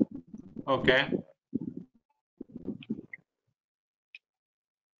 Okay.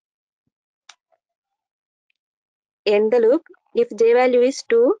 End the loop. If J value is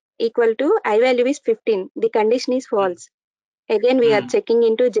 2 equal to I value is 15, the condition is false. Again, we are checking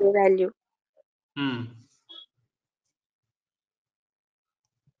into J value.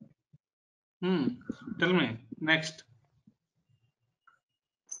 Tell me next.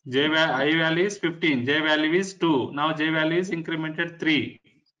 I value is 15. J value is 2. Now J value is incremented 3.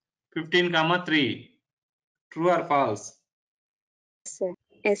 15 comma 3. True or false? Yes, sir.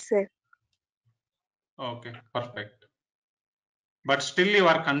 Yes, sir. Okay, perfect. But still you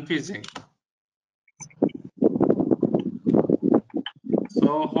are confusing.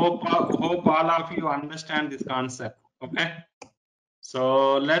 So hope all of you understand this concept. Okay.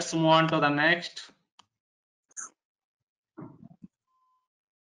 So let's move on to the next.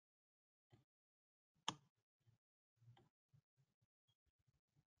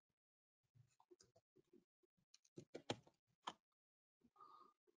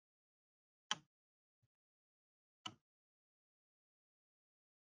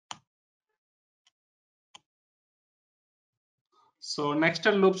 So next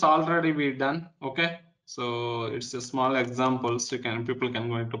loops already we done. Okay. So it's a small examples. People can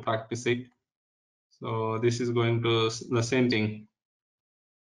go into practice it. So this is going to the same thing.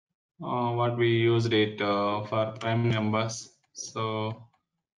 What we used it for prime numbers. So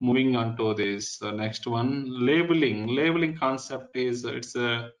moving on to this next one, labeling concept is it's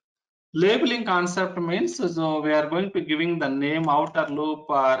a labeling concept means so we are going to giving the name outer loop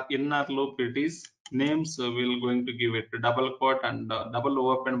or inner loop. It is names we'll going to give it double quote and double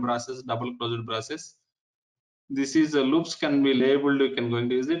open braces, double closed braces. This is loops can be labeled, you can going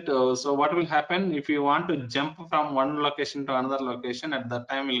to use it. So what will happen if you want to jump from one location to another location, at that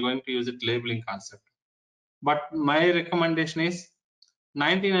time we're going to use it labeling concept. But my recommendation is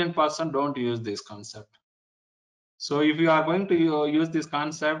 99% don't use this concept. So if you are going to use this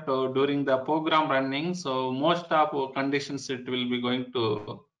concept during the program running, so most of conditions it will be going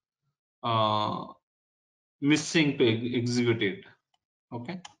to missing to execute it.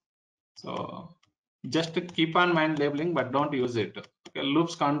 Okay, so just keep on mind labeling, but don't use it. Okay.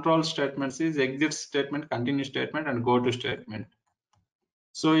 Loops control statements is exit statement, continue statement, and go to statement.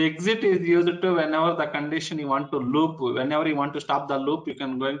 So exit is used to whenever the condition you want to loop, whenever you want to stop the loop, you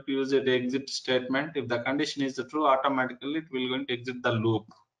can going to use it exit statement. If the condition is true, automatically it will going to exit the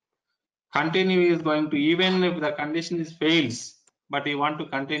loop. Continue is going to, even if the condition is fails, but you want to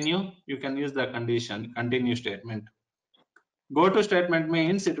continue, you can use the condition continue statement. Go to statement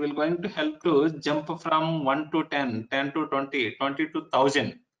means it will going to help to jump from 1 to 10, 10 to 20, 20 to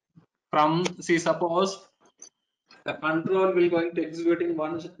 1000. From, see, suppose the control will going to executing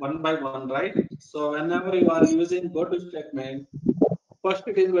one by one, right? So whenever you are using go to statement, first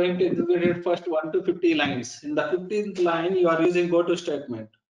it is going to execute it first 1 to 50 lines. In the 15th line, you are using go to statement.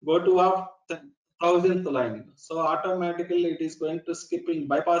 Go to of 1000th line. So automatically it is going to skipping,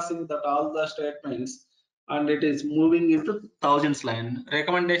 bypassing that all the statements, and it is moving into 1000th line.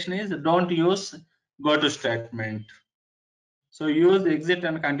 Recommendation is don't use go to statement. So use exit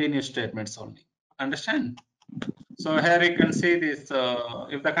and continue statements only. Understand? So here you can see this.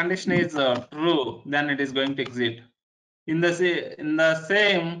 If the condition is true, then it is going to exit. In the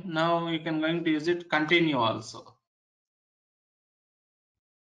same, now you can going to use it continue also.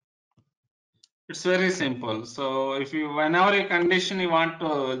 It's very simple. So if you whenever you condition you want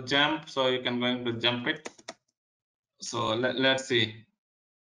to jump, so you can going to jump it. So let's see.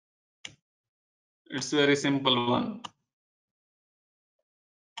 It's very simple one.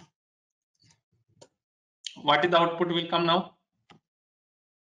 What is the output will come now?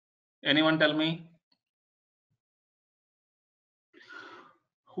 Anyone tell me?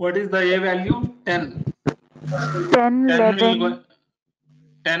 What is the A value? 10. 10, 11.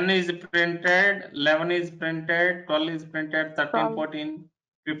 10 is printed, 11 is printed, 12 is printed, 13, 12. 14,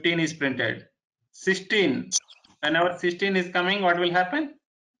 15 is printed. 16. Whenever 16 is coming, what will happen?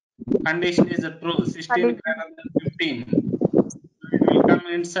 Condition is true. 16 greater than 15. So it will come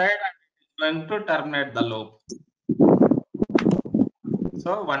inside and it is going to terminate the loop.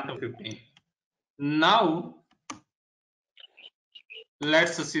 So 1 to 15. Now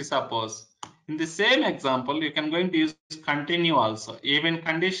let's see, suppose in the same example you can going to use continue also. Even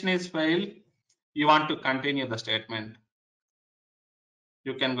condition is failed, you want to continue the statement,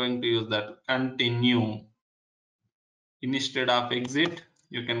 you can going to use that continue. Instead of exit,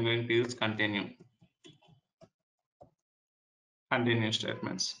 you can going to use continue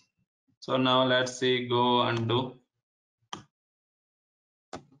statements. So now let's see, go undo.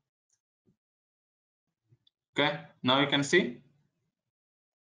 Okay, now you can see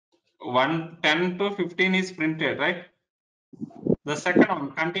 10 to 15 is printed, right? The second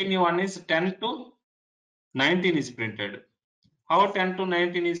one, continue one, is 10 to 19 is printed. How 10 to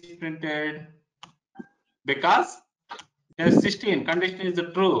 19 is printed? Because here 16 condition is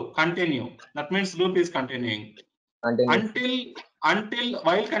true, continue. That means loop is continuing. Until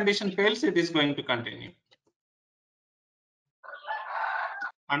while condition fails, it is going to continue.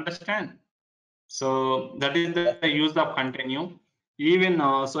 Understand? So that is the use of continue. Even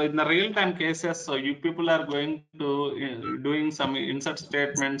so in the real-time cases, so you people are going to doing some insert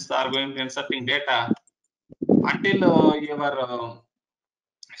statements, are going to inserting data until your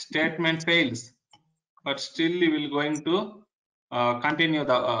statement fails, but still you will going to continue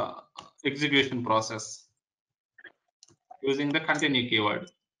the execution process using the continue keyword.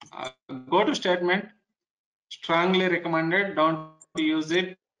 Go to statement, strongly recommended, don't use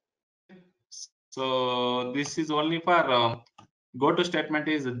it. So this is only for go to statement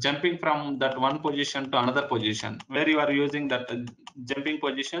is jumping from that one position to another position. Where you are using that jumping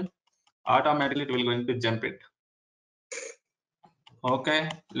position, automatically it will going to jump it. Okay,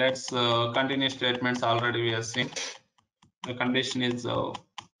 let's continue statements. Already we have seen the condition is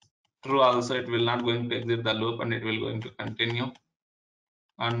true also, it will not going to exit the loop and it will going to continue.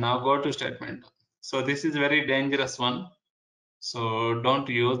 And now go to statement. So this is very dangerous one, so don't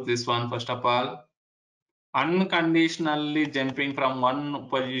use this one. First of all, unconditionally jumping from one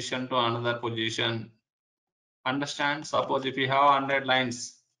position to another position. Understand? Suppose if you have 100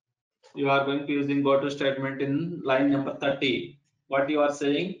 lines, you are going to using go to statement in line number 30. What you are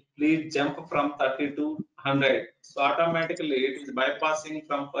saying, please jump from 30 to 100. So automatically it is bypassing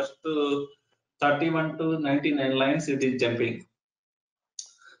from first to 31 to 99 lines, it is jumping.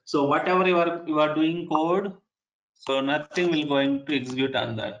 So whatever you are doing code, so nothing will going to execute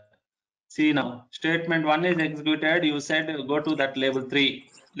on that. See now, statement 1 is executed. You said go to that label 3.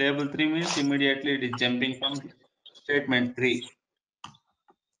 Label 3 means immediately it is jumping from statement 3.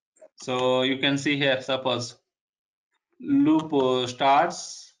 So you can see here, suppose loop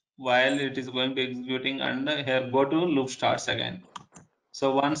starts while it is going to executing, and here go to loop starts again.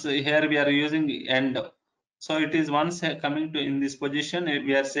 So once here we are using end. So it is once coming to in this position,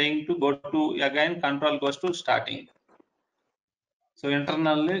 we are saying to go to again, control goes to starting. So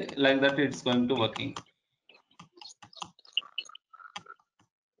internally like that it's going to working.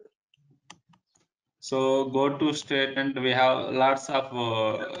 So go to statement, we have lots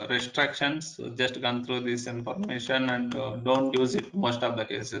of restrictions. So just gone through this information and don't use it most of the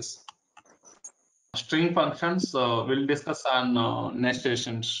cases. String functions, we'll discuss on next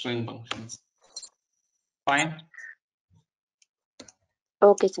session, string functions. Fine.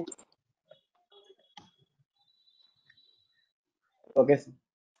 Okay, sir. Okay, sir.